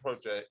focus on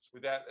projects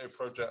without their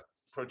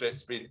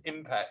projects being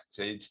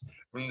impacted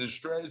from the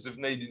stress of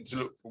needing to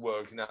look for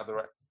work in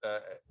other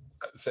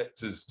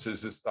sectors to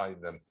sustain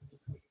them.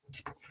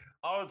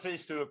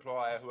 Artists who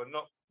apply, who are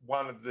not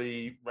one of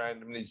the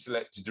randomly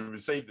selected to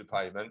receive the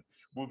payment,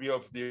 will be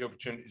offered the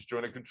opportunity to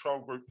join a control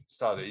group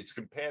study to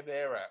compare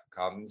their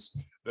outcomes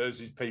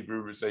versus people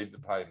who receive the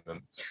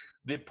payment.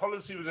 The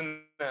policy was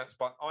announced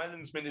by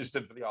Ireland's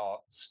Minister for the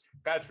Arts,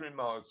 Catherine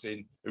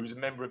Martin, who is a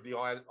member of the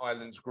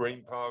Ireland's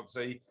Green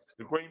Party.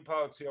 The Green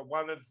Party are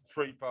one of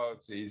 3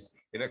 parties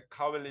in a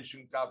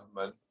coalition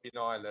government in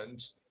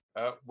Ireland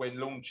when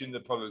launching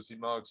the policy,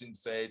 Martin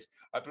said,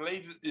 "I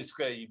believe that this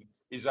scheme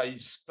is a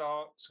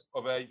start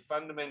of a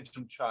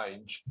fundamental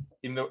change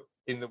in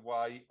the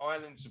way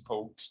Ireland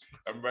supports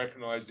and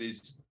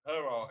recognises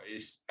her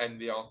artists and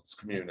the arts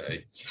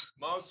community."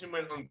 Martin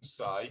went on to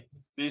say,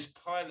 "This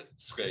pilot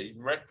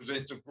scheme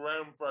represents a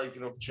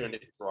groundbreaking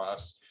opportunity for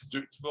us to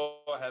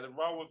explore how the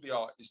role of the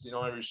artist in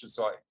Irish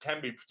society can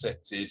be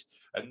protected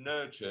and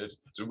nurtured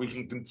so we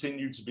can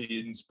continue to be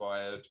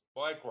inspired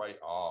by great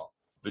art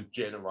for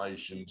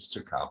generations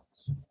to come."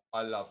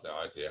 I love that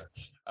idea.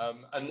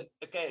 And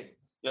again,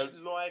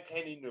 like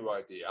any new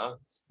idea,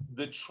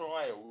 the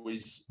trial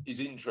is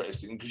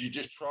interesting because you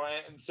just try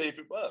it and see if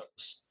it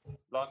works.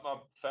 Like my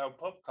failed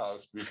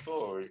podcast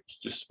before, it's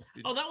just...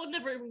 Oh, that one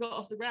never even got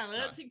off the ground. I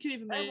don't think you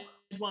even made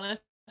one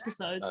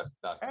episode. No.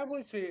 How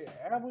was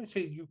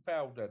it you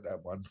failed at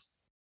that one?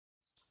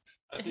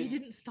 He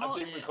didn't start I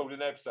didn't record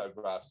an episode,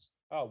 Russ.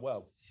 Oh,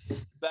 well.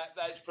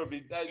 That's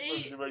probably the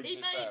reason He it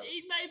failed.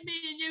 made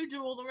me and you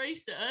do all the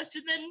research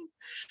and then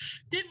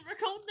didn't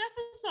record an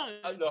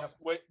episode. Look,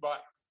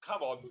 right,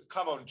 come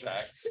on,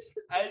 chaps.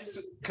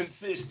 As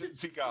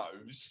consistency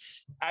goes,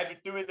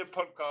 doing the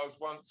podcast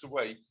once a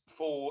week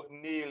for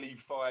nearly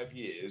 5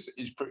 years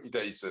is pretty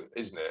decent,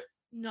 isn't it?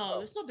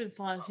 No, it's not been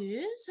 5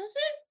 years, has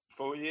it?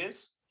 4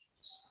 years?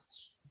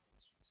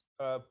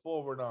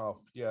 4.5,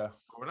 yeah.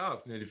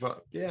 4.5, nearly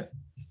 5. Yeah.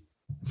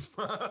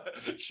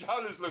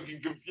 Charlotte's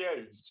looking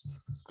confused.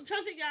 I'm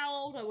trying to think how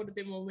old I would have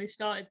been when we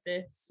started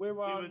this. You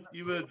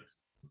were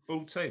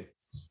 14.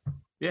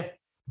 Yeah.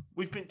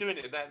 We've been doing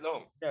it that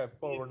long. Yeah,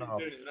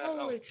 4.5.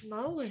 Holy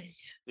moly.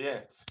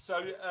 Yeah.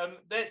 So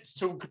let's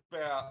talk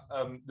about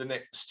the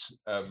next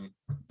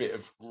bit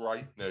of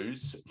great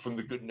news from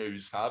the Good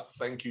News Hub.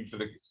 Thank you to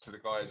the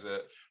guys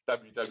at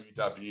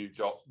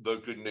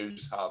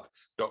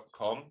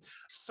www.thegoodnewshub.com.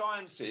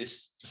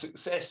 Scientists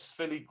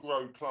successfully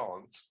grow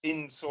plants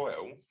in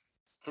soil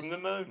from the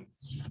moon.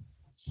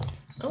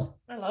 Oh,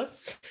 hello.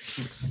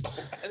 Oh,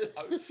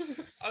 hello.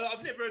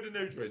 I've never heard a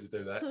newsreader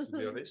do that, to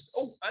be honest.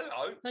 Oh,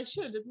 hello. They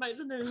should. It'd make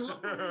the news a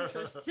lot more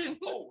interesting.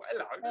 Oh,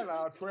 hello.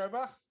 Hello,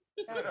 Trevor.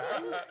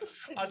 Hello.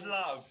 I'd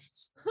love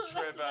That's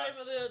Trevor. the name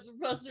of the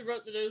person who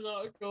wrote the news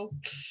article.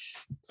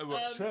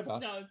 Trevor?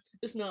 No,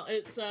 it's not.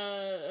 It's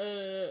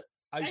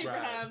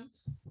Abraham.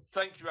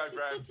 Thank you,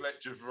 Abraham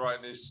Fletcher, for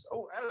writing this.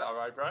 Oh,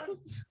 hello, Abraham.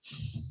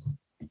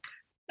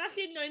 Back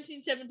in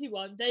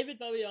 1971, David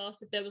Bowie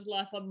asked if there was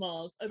life on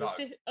Mars.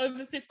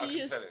 Over 50 I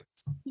years. can tell him.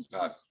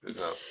 No, there's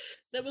not.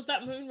 There was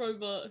that moon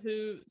rover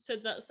who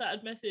said that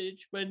sad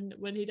message when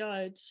he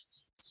died.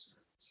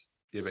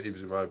 Yeah, but he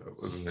was a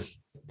robot, wasn't he?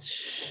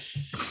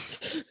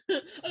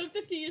 Over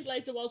 50 years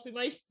later, whilst we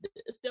may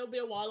still be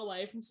a while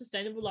away from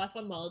sustainable life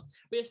on Mars,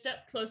 we are a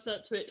step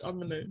closer to it on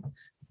the moon.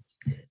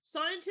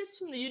 Scientists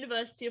from the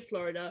University of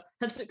Florida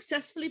have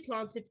successfully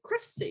planted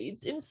cress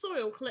seeds in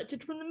soil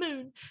collected from the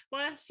moon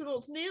by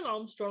astronauts Neil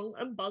Armstrong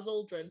and Buzz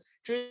Aldrin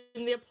during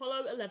the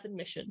Apollo 11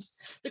 mission.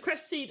 The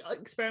cress seed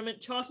experiment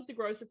charted the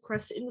growth of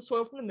cress in the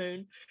soil from the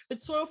moon, with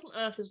soil from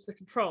Earth as the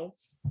control.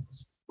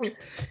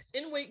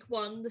 In week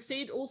 1, the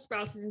seed all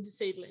sprouted into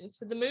seedlings,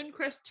 with the moon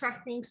crest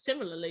tracking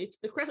similarly to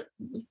the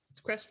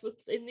crest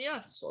within the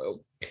Earth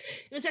soil.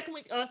 In the second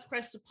week, Earth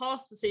crest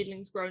surpassed the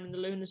seedlings grown in the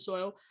lunar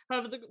soil.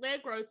 However, their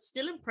growth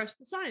still impressed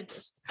the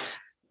scientists.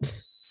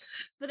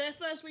 For their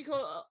first week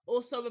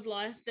or so of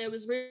life, there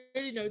was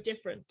really no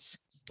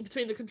difference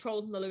between the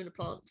controls and the lunar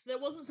plants. There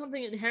wasn't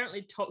something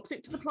inherently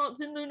toxic to the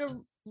plants in lunar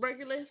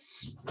regolith,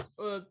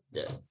 or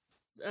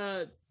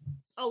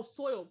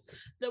soil,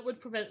 that would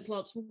prevent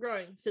plants from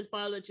growing, says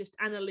biologist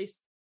Annalisa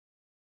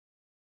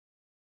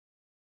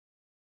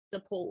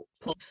Paul.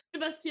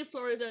 University of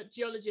Florida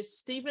geologist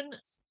Stephen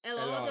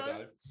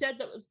Elardo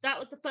said that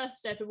was the first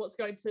step in what's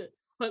going to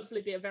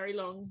hopefully be a very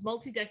long,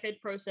 multi-decade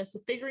process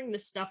of figuring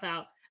this stuff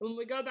out. And when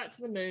we go back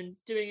to the moon,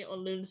 doing it on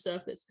lunar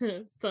surface,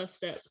 first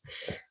step.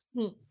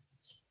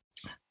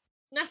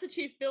 NASA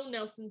Chief Bill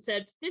Nelson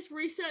said, "This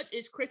research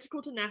is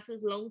critical to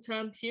NASA's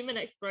long-term human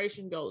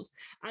exploration goals,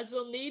 as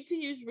we'll need to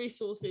use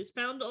resources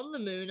found on the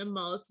moon and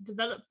Mars to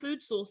develop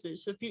food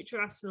sources for future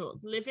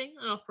astronauts living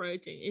and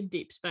operating in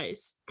deep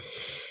space."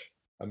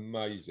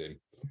 Amazing.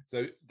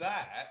 So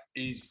that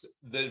is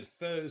the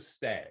first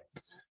step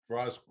for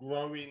us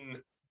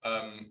growing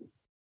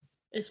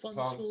It's one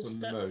plants small on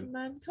step the moon. for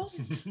mankind.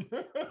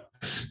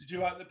 Did you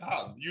like the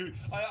pun?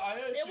 I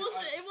heard It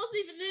wasn't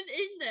even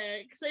in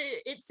there because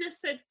it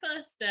just said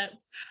first step,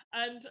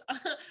 and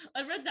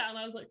I read that and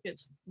I was like,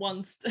 it's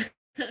one step.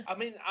 I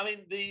mean,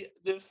 the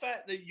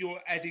fact that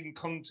you're adding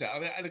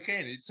content, and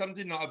again, it's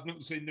something that I've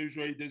not seen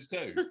newsreaders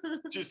do.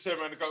 Just turn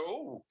around and go,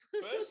 "Oh,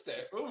 first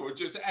step," or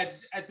just add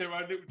their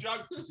own little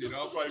jokes in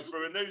halfway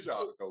through a news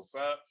article.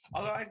 But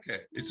I like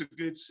it. It's a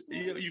good.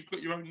 You've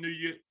got your own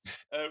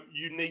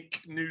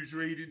unique news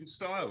reading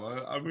style.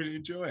 I really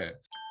enjoy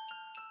it.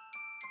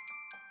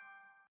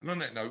 And on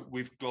that note,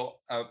 we've got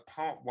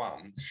part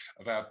 1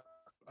 of our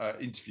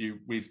interview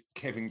with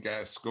Kevin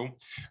Gaskell.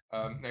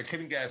 Now,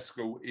 Kevin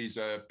Gaskell is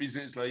a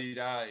business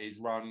leader. He's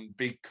run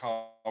big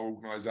car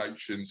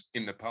organisations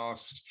in the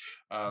past,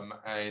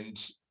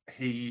 and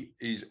he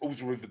is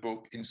also with the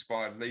book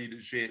Inspired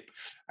Leadership,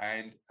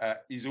 and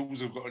he's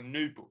also got a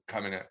new book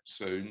coming out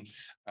soon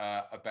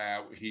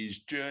about his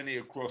journey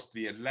across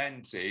the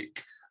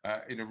Atlantic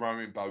in a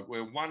rowing boat,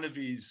 where one of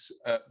his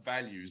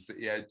values that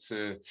he had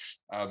to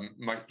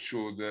make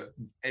sure that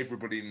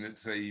everybody in the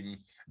team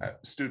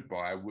stood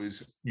by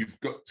was, you've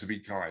got to be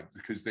kind,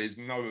 because there's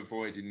no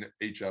avoiding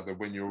each other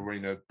when you're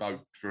in a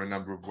boat for a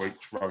number of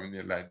weeks rowing the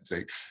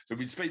Atlantic. So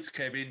we speak to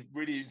Kevin,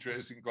 really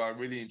interesting guy,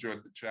 really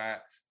enjoyed the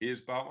chat.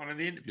 Here's part one of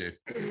the interview.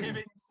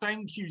 Kevin,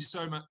 thank you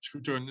so much for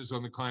joining us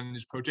on the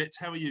Kindness Project.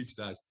 How are you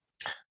today?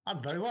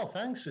 I'm very well,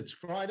 thanks. It's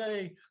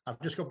Friday. I've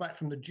just got back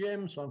from the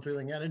gym, so I'm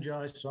feeling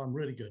energized, so I'm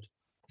really good.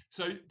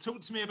 So talk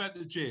to me about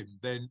the gym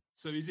then.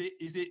 So is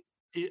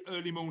it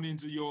early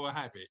mornings are your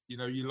habit? You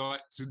know, you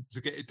like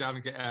to get it done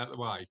and get out of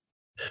the way?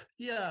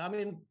 Yeah, I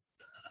mean,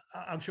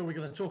 I'm sure we're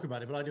going to talk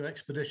about it, but I do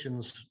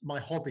expeditions. My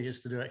hobby is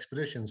to do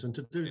expeditions, and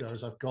to do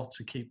those, I've got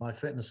to keep my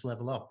fitness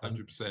level up.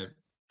 100%.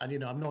 And, you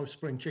know, I'm no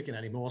spring chicken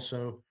anymore,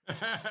 so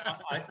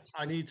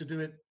I need to do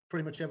it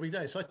pretty much every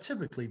day. So I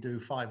typically do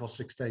 5 or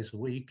 6 days a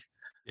week,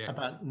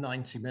 about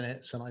 90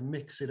 minutes, and I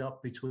mix it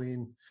up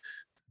between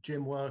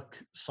gym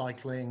work,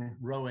 cycling,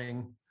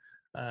 rowing,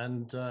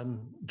 and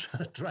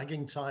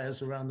dragging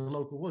tires around the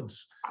local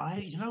woods.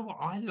 You know what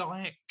I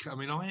like? I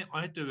mean,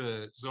 I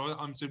do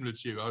I'm similar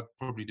to you. I'd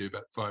probably do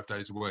about 5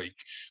 days a week.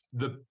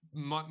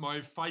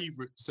 My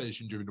favourite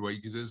session during the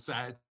week is a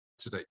Saturday,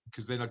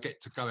 because then I get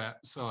to go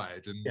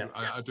outside and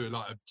I do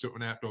like a sort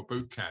of an outdoor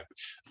boot camp.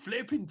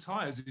 Flipping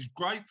tires is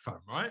great fun,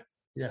 right?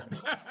 Yeah.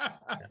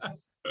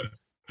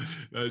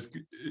 No,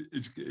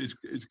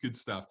 it's good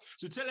stuff.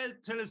 So tell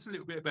us a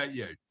little bit about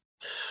you.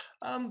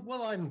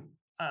 Well,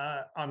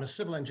 I'm a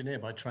civil engineer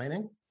by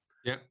training.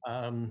 Yeah.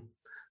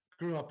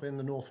 Grew up in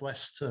the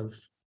northwest of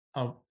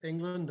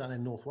England and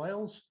in North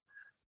Wales.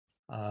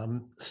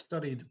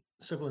 Studied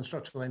civil and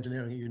structural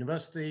engineering at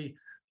university.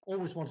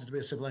 Always wanted to be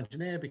a civil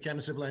engineer, became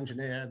a civil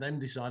engineer, then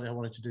decided I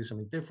wanted to do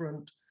something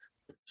different.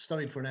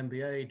 Studied for an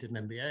MBA, did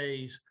an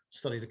MBA,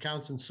 studied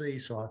accountancy.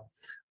 So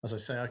as I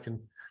say, I can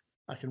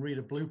read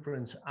a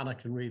blueprint and I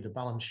can read a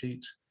balance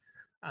sheet.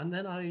 And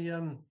then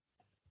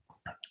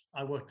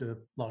I worked at a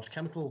large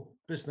chemical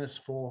business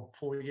for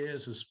 4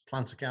 years as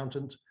plant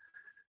accountant.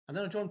 And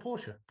then I joined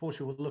Porsche.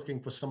 Porsche were looking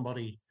for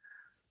somebody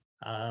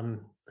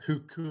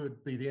who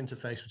could be the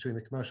interface between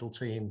the commercial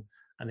team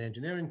and the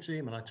engineering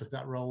team. And I took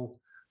that role.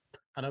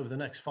 And over the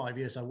next 5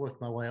 years, I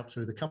worked my way up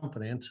through the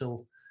company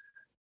until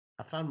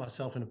I found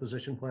myself in a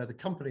position where the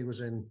company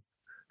was in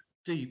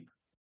deep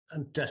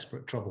and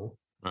desperate trouble.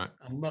 Right.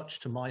 And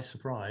much to my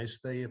surprise,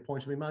 they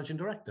appointed me managing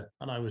director.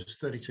 And I was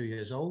 32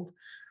 years old.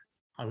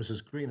 I was as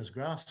green as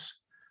grass.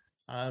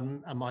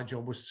 And my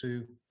job was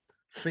to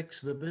fix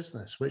the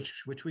business, which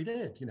we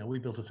did. You know, we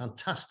built a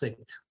fantastic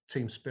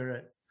team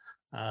spirit.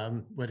 We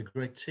had a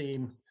great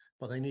team,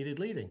 but they needed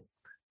leading.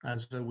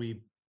 And so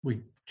we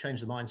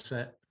changed the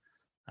mindset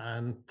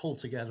and pulled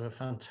together a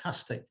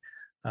fantastic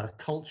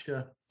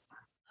culture.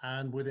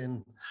 And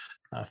within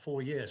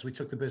 4 years, we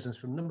took the business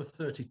from number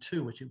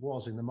 32, which it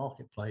was in the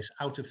marketplace,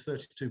 out of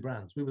 32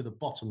 brands. We were the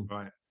bottom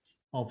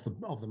of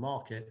the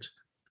market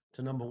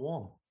to number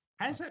 1.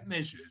 How's that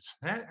measured?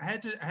 How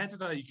do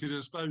they? Because I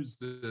suppose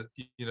that,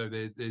 you know,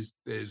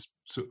 there's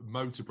sort of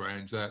motor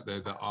brands out there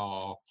that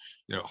are,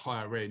 you know,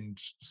 higher end,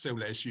 sell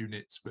less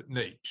units but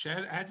niche.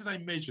 How do they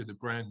measure the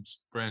brand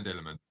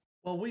element?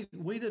 Well,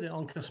 we did it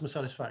on customer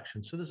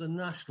satisfaction. So there's a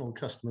national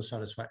customer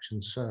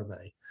satisfaction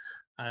survey.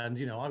 And,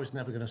 you know, I was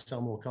never going to sell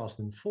more cars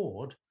than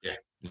Ford. Yeah.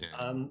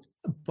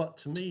 But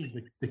to me,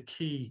 the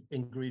key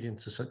ingredient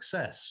to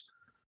success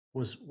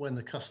was when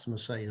the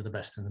customers say you're the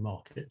best in the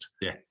market.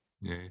 Yeah.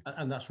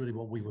 And that's really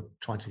what we were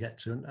trying to get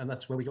to. And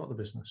that's where we got the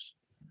business.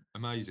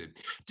 Amazing.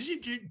 Do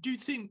you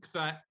think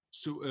that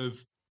sort of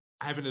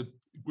having a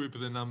grip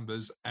of the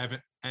numbers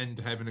and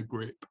having a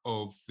grip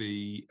of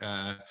the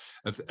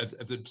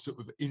sort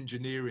of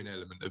engineering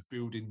element of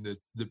building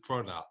the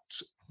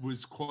product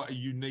was quite a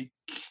unique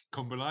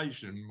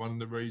combination? One of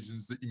the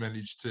reasons that you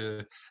managed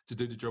to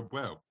do the job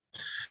well.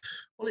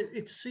 Well,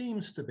 it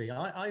seems to be.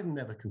 I've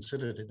never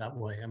considered it that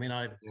way. I mean,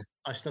 I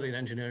studied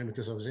engineering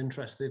because I was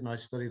interested, and I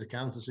studied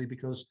accountancy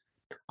because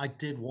I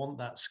did want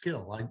that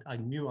skill. I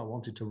knew I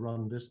wanted to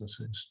run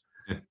businesses.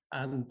 Yeah.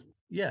 And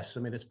yes, I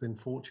mean, it's been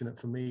fortunate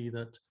for me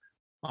that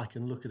I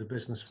can look at a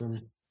business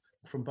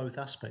from both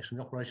aspects, from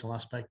the operational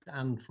aspect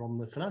and from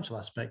the financial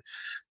aspect.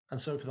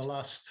 And so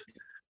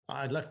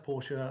I'd left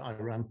Porsche, I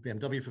ran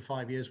BMW for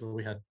 5 years where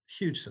we had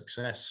huge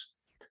success.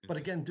 But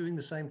again, doing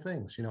the same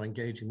things, you know,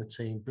 engaging the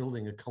team,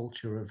 building a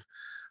culture of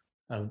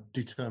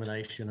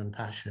determination and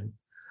passion.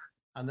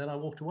 And then I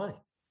walked away.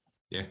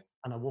 Yeah.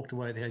 And I walked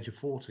away at the age of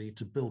 40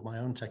 to build my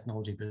own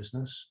technology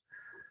business,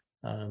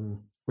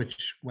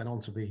 which went on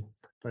to be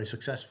very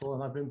successful.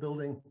 And I've been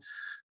building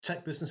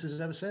tech businesses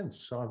ever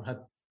since. So I've had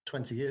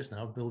 20 years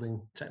now of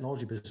building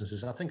technology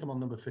businesses. I think I'm on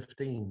number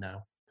 15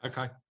 now.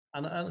 Okay.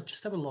 And I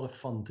just have a lot of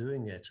fun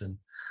doing it and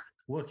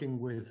working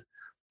with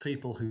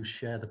people who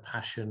share the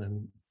passion,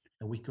 and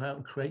we go out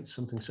and create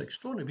something so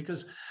extraordinary.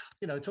 Because,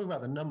 talk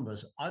about the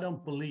numbers, I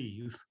don't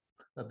believe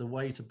that the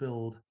way to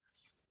build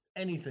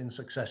anything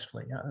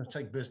successfully,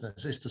 take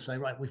business, is to say,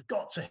 right, we've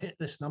got to hit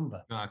this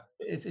number. No.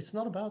 It's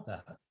not about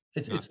that.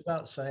 It's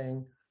about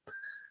saying,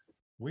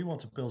 we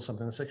want to build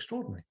something that's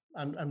extraordinary.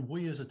 And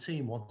we as a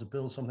team want to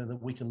build something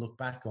that we can look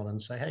back on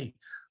and say, hey,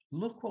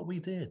 look what we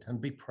did, and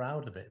be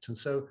proud of it. And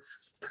so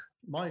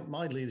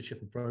my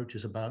leadership approach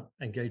is about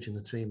engaging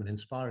the team and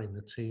inspiring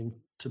the team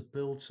to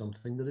build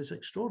something that is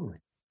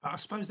extraordinary. I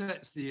suppose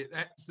that's the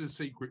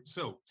secret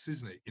sauce,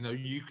 isn't it?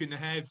 You can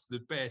have the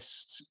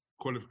best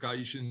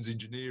qualifications,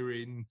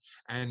 engineering,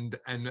 and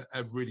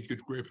a really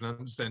good grip and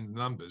understand the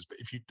numbers, but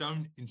if you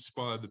don't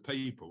inspire the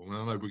people, and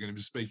I know we're going to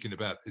be speaking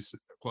about this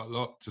quite a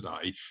lot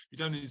today, if you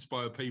don't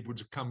inspire people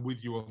to come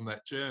with you on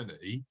that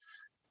journey,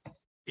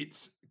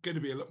 it's going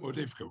to be a lot more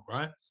difficult,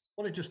 right?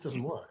 Well, it just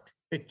doesn't work.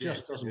 It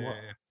just doesn't work.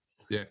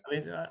 Yeah. I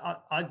mean,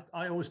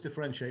 I always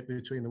differentiate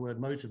between the word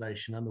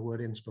motivation and the word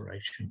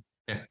inspiration.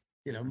 Yeah.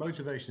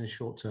 Motivation is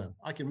short term.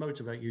 I can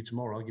motivate you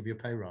tomorrow. I'll give you a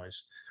pay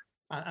rise,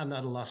 and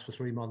that'll last for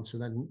 3 months,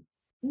 and then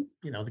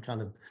the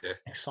kind of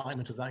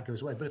excitement of that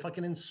goes away. But if I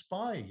can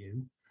inspire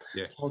you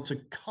to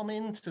come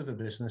into the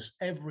business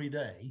every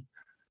day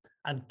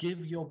and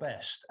give your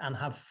best and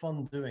have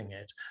fun doing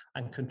it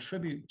and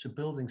contribute to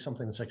building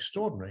something that's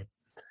extraordinary,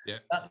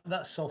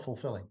 that's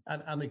self-fulfilling,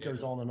 and it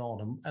goes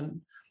on,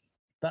 and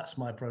that's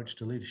my approach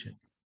to leadership.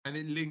 And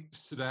it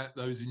links to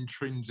those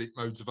intrinsic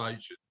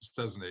motivations,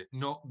 doesn't it?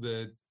 Not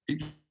the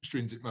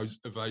extrinsic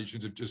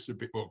motivations of just a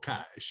bit more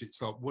cash.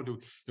 It's like, what do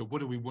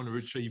we want to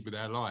achieve with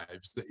our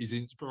lives that is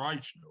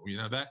inspirational?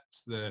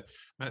 That's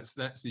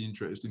the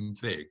interesting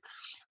thing.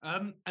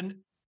 And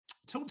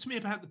talk to me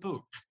about the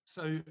book.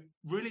 So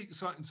really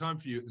exciting time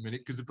for you at the minute,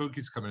 because the book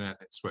is coming out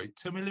next week.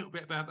 Tell me a little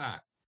bit about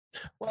that.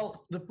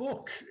 Well, the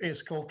book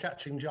is called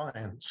Catching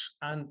Giants,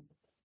 and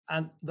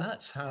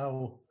that's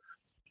how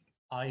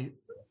I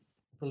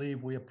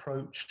believe we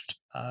approached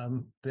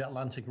the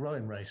Atlantic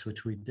rowing race,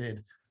 which we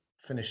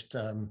finished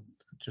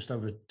just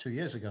over 2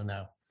 years ago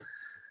now.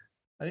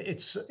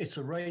 It's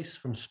a race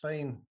from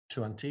Spain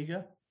to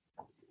Antigua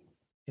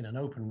in an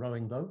open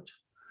rowing boat.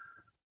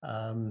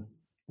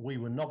 We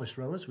were novice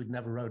rowers. We'd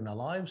never rowed in our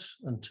lives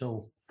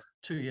until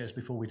 2 years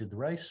before we did the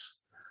race.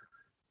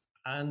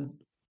 And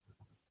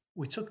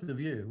we took the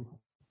view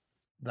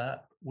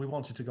that we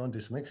wanted to go and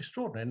do something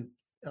extraordinary.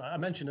 And I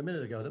mentioned a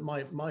minute ago that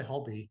my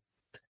hobby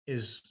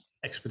is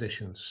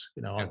expeditions.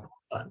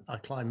 I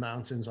climb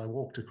mountains, I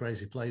walk to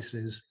crazy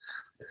places,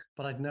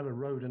 but I'd never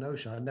rowed an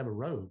ocean. I'd never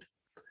rowed.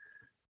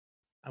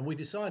 And we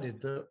decided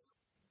that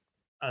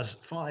as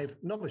 5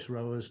 novice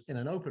rowers in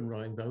an open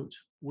rowing boat,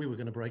 we were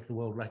going to break the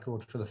world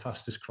record for the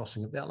fastest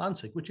crossing of the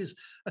Atlantic, which is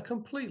a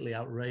completely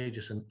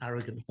outrageous and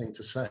arrogant thing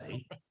to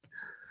say.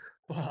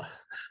 But,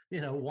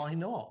 why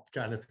not,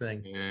 kind of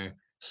thing. Yeah.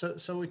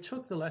 So we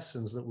took the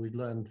lessons that we'd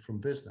learned from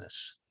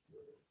business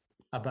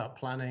about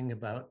planning,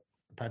 about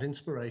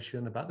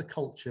inspiration, about the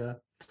culture,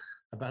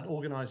 about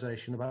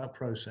organization, about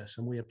process,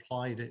 and we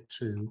applied it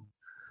to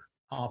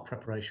our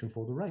preparation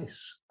for the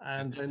race.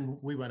 And then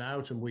we went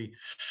out and we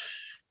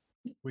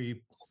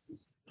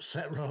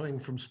set rowing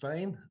from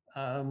Spain,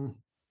 and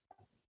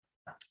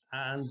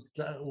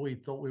we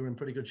thought we were in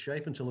pretty good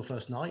shape until the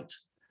first night,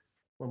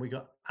 when we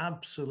got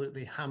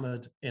absolutely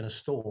hammered in a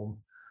storm.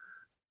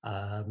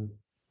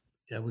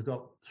 We've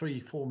got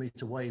 3-4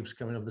 meter waves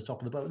coming over the top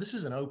of the boat. This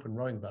is an open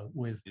rowing boat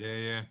with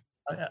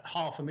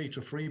half a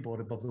meter freeboard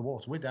above the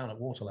water. We're down at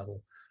water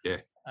level. Yeah.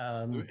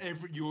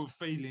 You're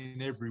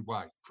feeling every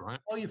wave, right?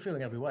 Oh, you're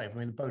feeling every wave. I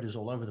mean, the boat is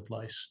all over the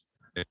place.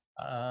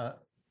 Yeah.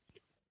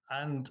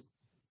 And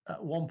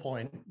at one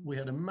point, we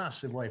had a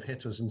massive wave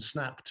hit us and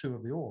snap 2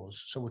 of the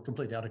oars. So we're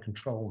completely out of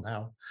control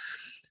now.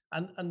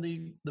 And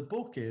the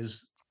book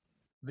is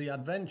the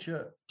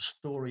adventure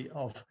story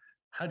of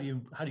how do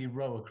you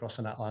row across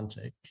an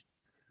Atlantic?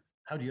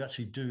 How do you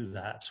actually do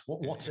that?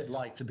 What's it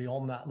like to be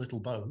on that little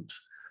boat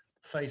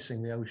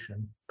facing the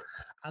ocean?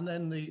 And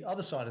then the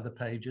other side of the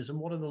page is, and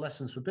what are the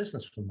lessons for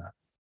business from that?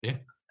 Yeah.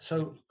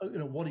 So,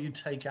 what do you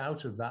take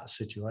out of that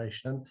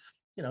situation?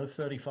 And,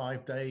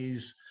 35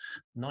 days,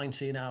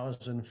 19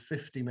 hours and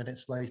 50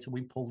 minutes later,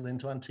 we pulled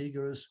into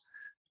Antigua as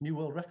new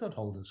world record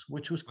holders,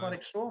 which was quite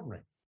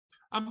extraordinary.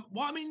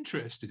 What I'm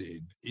interested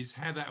in is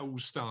how that all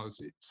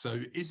started. So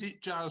is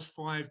it just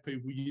 5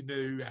 people you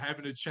knew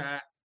having a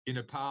chat in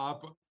a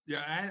pub? Yeah,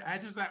 how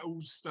does that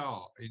all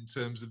start in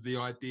terms of the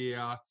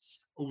idea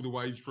all the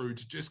way through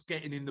to just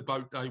getting in the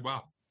boat day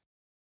one?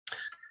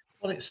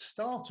 Well, it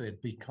started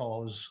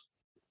because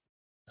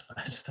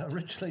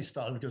originally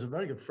started because a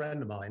very good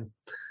friend of mine,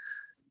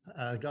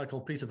 a guy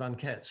called Peter Van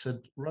Ketz, had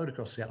rowed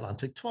across the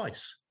Atlantic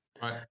twice.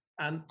 Right.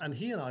 And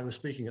he and I were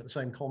speaking at the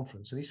same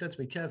conference, and he said to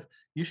me, Kev,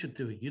 you should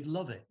do it. You'd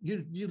love it.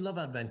 You love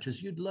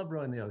adventures. You'd love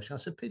rowing the ocean. I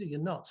said, Peter, you're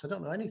nuts. I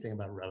don't know anything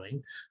about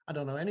rowing. I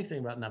don't know anything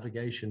about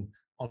navigation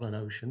on an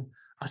ocean.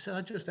 I said,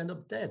 I'd just end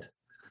up dead.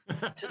 He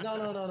said,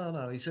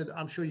 no. He said,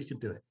 I'm sure you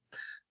could do it.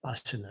 I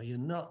said, no, you're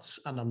nuts,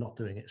 and I'm not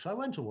doing it. So I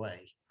went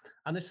away,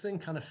 and this thing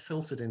kind of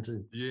filtered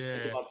into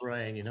my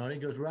brain, and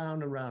it goes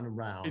round and round and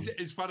round.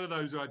 It's one of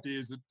those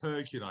ideas that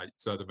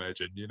percolates, I'd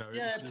imagine, Yeah,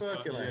 it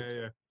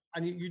percolates. Like,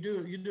 and you do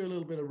a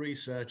little bit of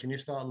research, and you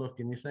start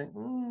looking, you think,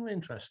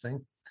 interesting.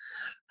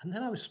 And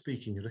then I was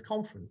speaking at a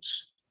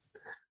conference.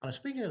 And I was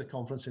speaking at a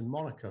conference in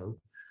Monaco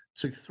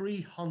to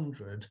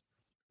 300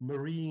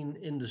 marine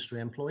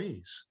industry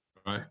employees.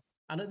 Right.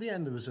 And at the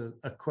end, there was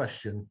a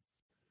question.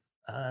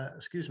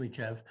 Excuse me,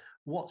 Kev,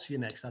 what's your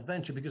next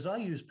adventure? Because I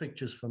use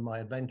pictures from my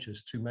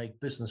adventures to make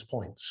business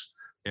points.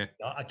 Yeah.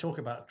 I talk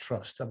about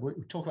trust.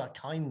 We talk about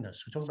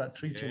kindness. We talk about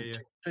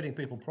treating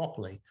people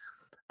properly.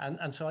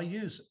 And so I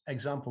use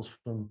examples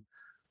from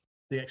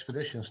the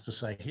expeditions to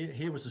say,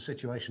 here was the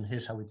situation,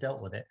 here's how we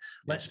dealt with it.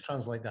 Let's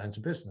translate that into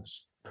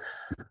business.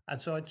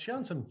 And so I'd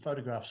shown some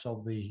photographs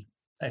of the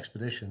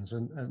expeditions,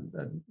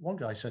 and one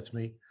guy said to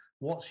me,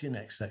 what's your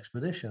next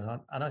expedition?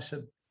 And I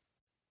said,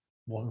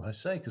 what do I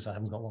say? Because I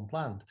haven't got one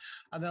planned.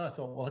 And then I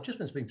thought, well, I've just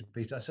been speaking to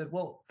Peter. I said,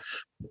 well,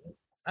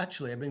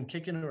 actually, I've been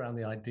kicking around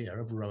the idea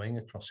of rowing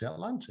across the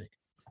Atlantic.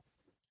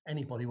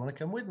 Anybody want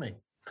to come with me?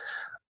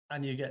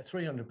 And you get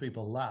 300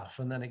 people laugh,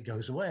 and then it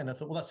goes away. And I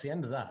thought, well, that's the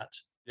end of that.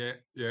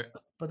 Yeah.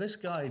 But this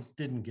guy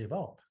didn't give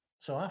up.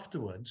 So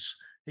afterwards,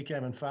 he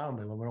came and found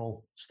me when we're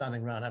all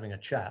standing around having a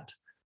chat.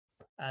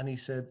 And he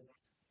said,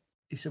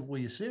 were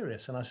you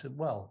serious? And I said,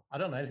 well, I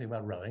don't know anything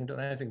about rowing, don't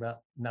know anything about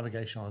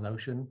navigation on an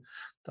ocean,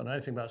 don't know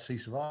anything about sea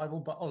survival,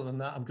 but other than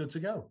that, I'm good to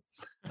go.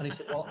 And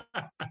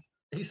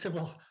he said,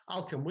 well,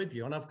 I'll come with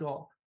you. And I've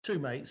got 2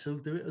 mates who'll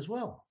do it as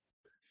well.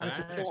 And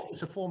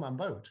it's a 4-man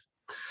boat.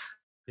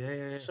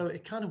 Yeah. So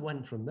it kind of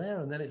went from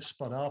there, and then it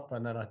spun up,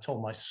 and then I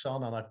told my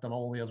son, and I've done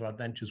all the other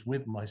adventures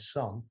with my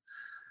son.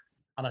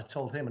 And I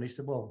told him, and he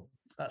said, well,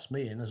 that's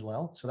me in as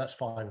well. So that's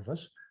 5 of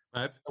us.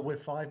 Right. So we're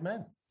 5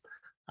 men.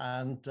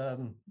 And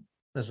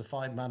there's a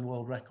 5-man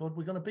world record.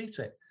 We're going to beat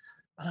it.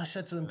 And I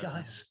said to them,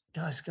 guys,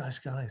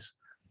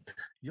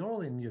 you're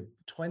all in your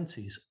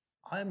 20s.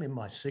 I'm in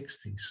my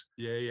 60s.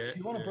 Yeah. If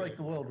you want to break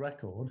the world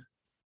record,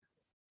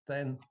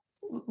 then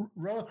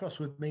row across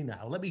with me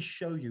now. Let me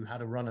show you how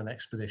to run an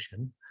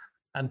expedition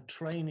and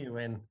train you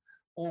in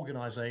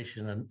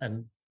organization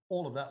and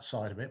all of that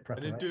side of it.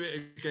 And then do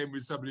it again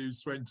with somebody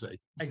who's 20.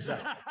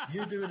 Exactly.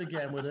 You do it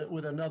again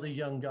with another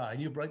young guy,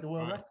 and you break the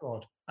world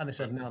record. And they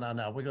said,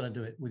 no, we're going to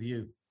do it with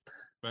you.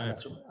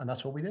 And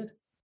that's what we did.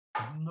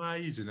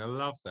 Amazing. I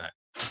love that.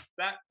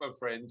 That, my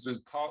friends,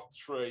 was part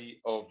 3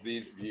 of the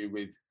interview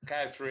with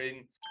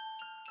Catherine.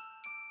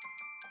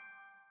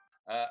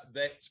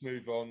 Let's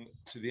move on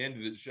to the end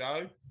of the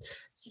show.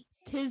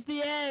 'Tis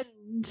the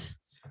end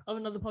of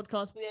another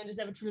podcast, but the end is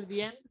never truly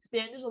the end, because the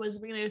end is always the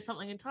beginning of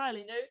something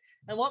entirely new.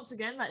 And once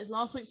again, that is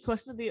last week's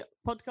question of the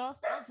podcast,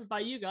 answered by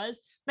you guys.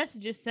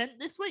 Messages sent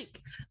this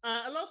week.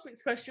 And last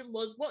week's question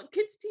was, what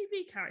kids'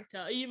 TV character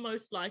are you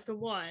most like, and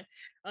why?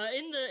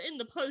 In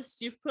the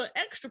post, you've put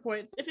extra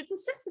points if it's a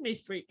Sesame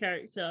Street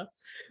character.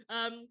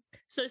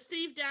 So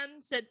Steve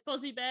Dan said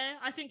Fozzie Bear.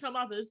 I think I'm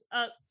others.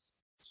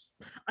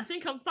 I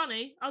think I'm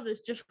funny.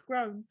 Others just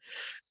grown.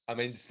 I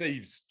mean,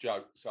 Steve's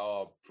jokes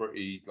are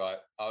pretty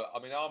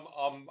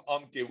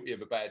I'm guilty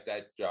of a bad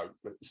dad joke,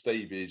 but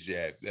Steve is,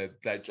 the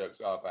dad jokes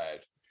are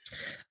bad.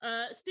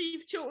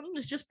 Steve Chilton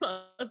has just put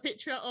a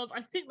picture of,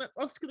 I think that's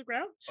Oscar the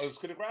Grouch.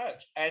 Oscar the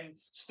Grouch. And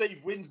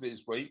Steve wins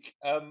this week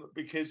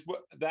because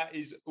that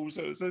is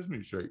also a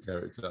Sesame Street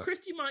character.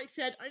 Christy Mike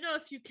said, I know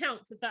a few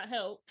counts if that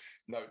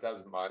helps. No, it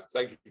doesn't, Mike.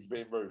 Thank you for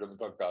being rude on the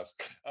podcast.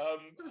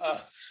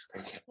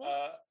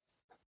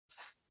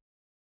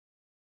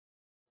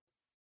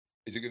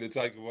 Is it going to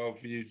take a while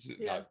for you to...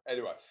 Yeah. No.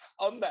 Anyway,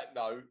 on that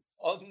note,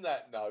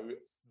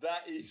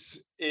 that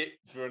is it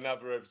for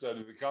another episode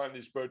of the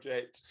Kindness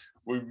Project.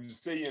 We will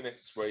see you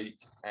next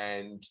week.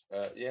 And,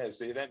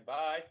 see you then.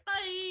 Bye.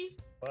 Bye.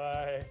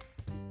 Bye.